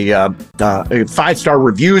 make a 5-star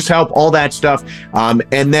reviews help, all that stuff.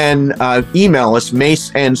 And then email us,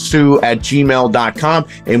 maseandsue@gmail.com.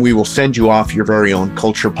 And we will send you off your very own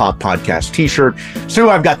Culture Pop Podcast t-shirt. Sue,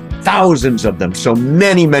 I've got thousands of them, so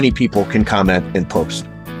many people can comment and post.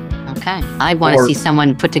 Okay. I want to see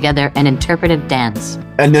someone put together an interpretive dance.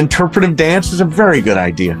 An interpretive dance is a very good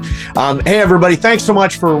idea. Hey, everybody, thanks so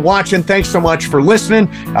much for watching. Thanks so much for listening.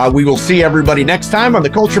 We will see everybody next time on the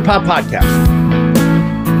Culture Pop Podcast.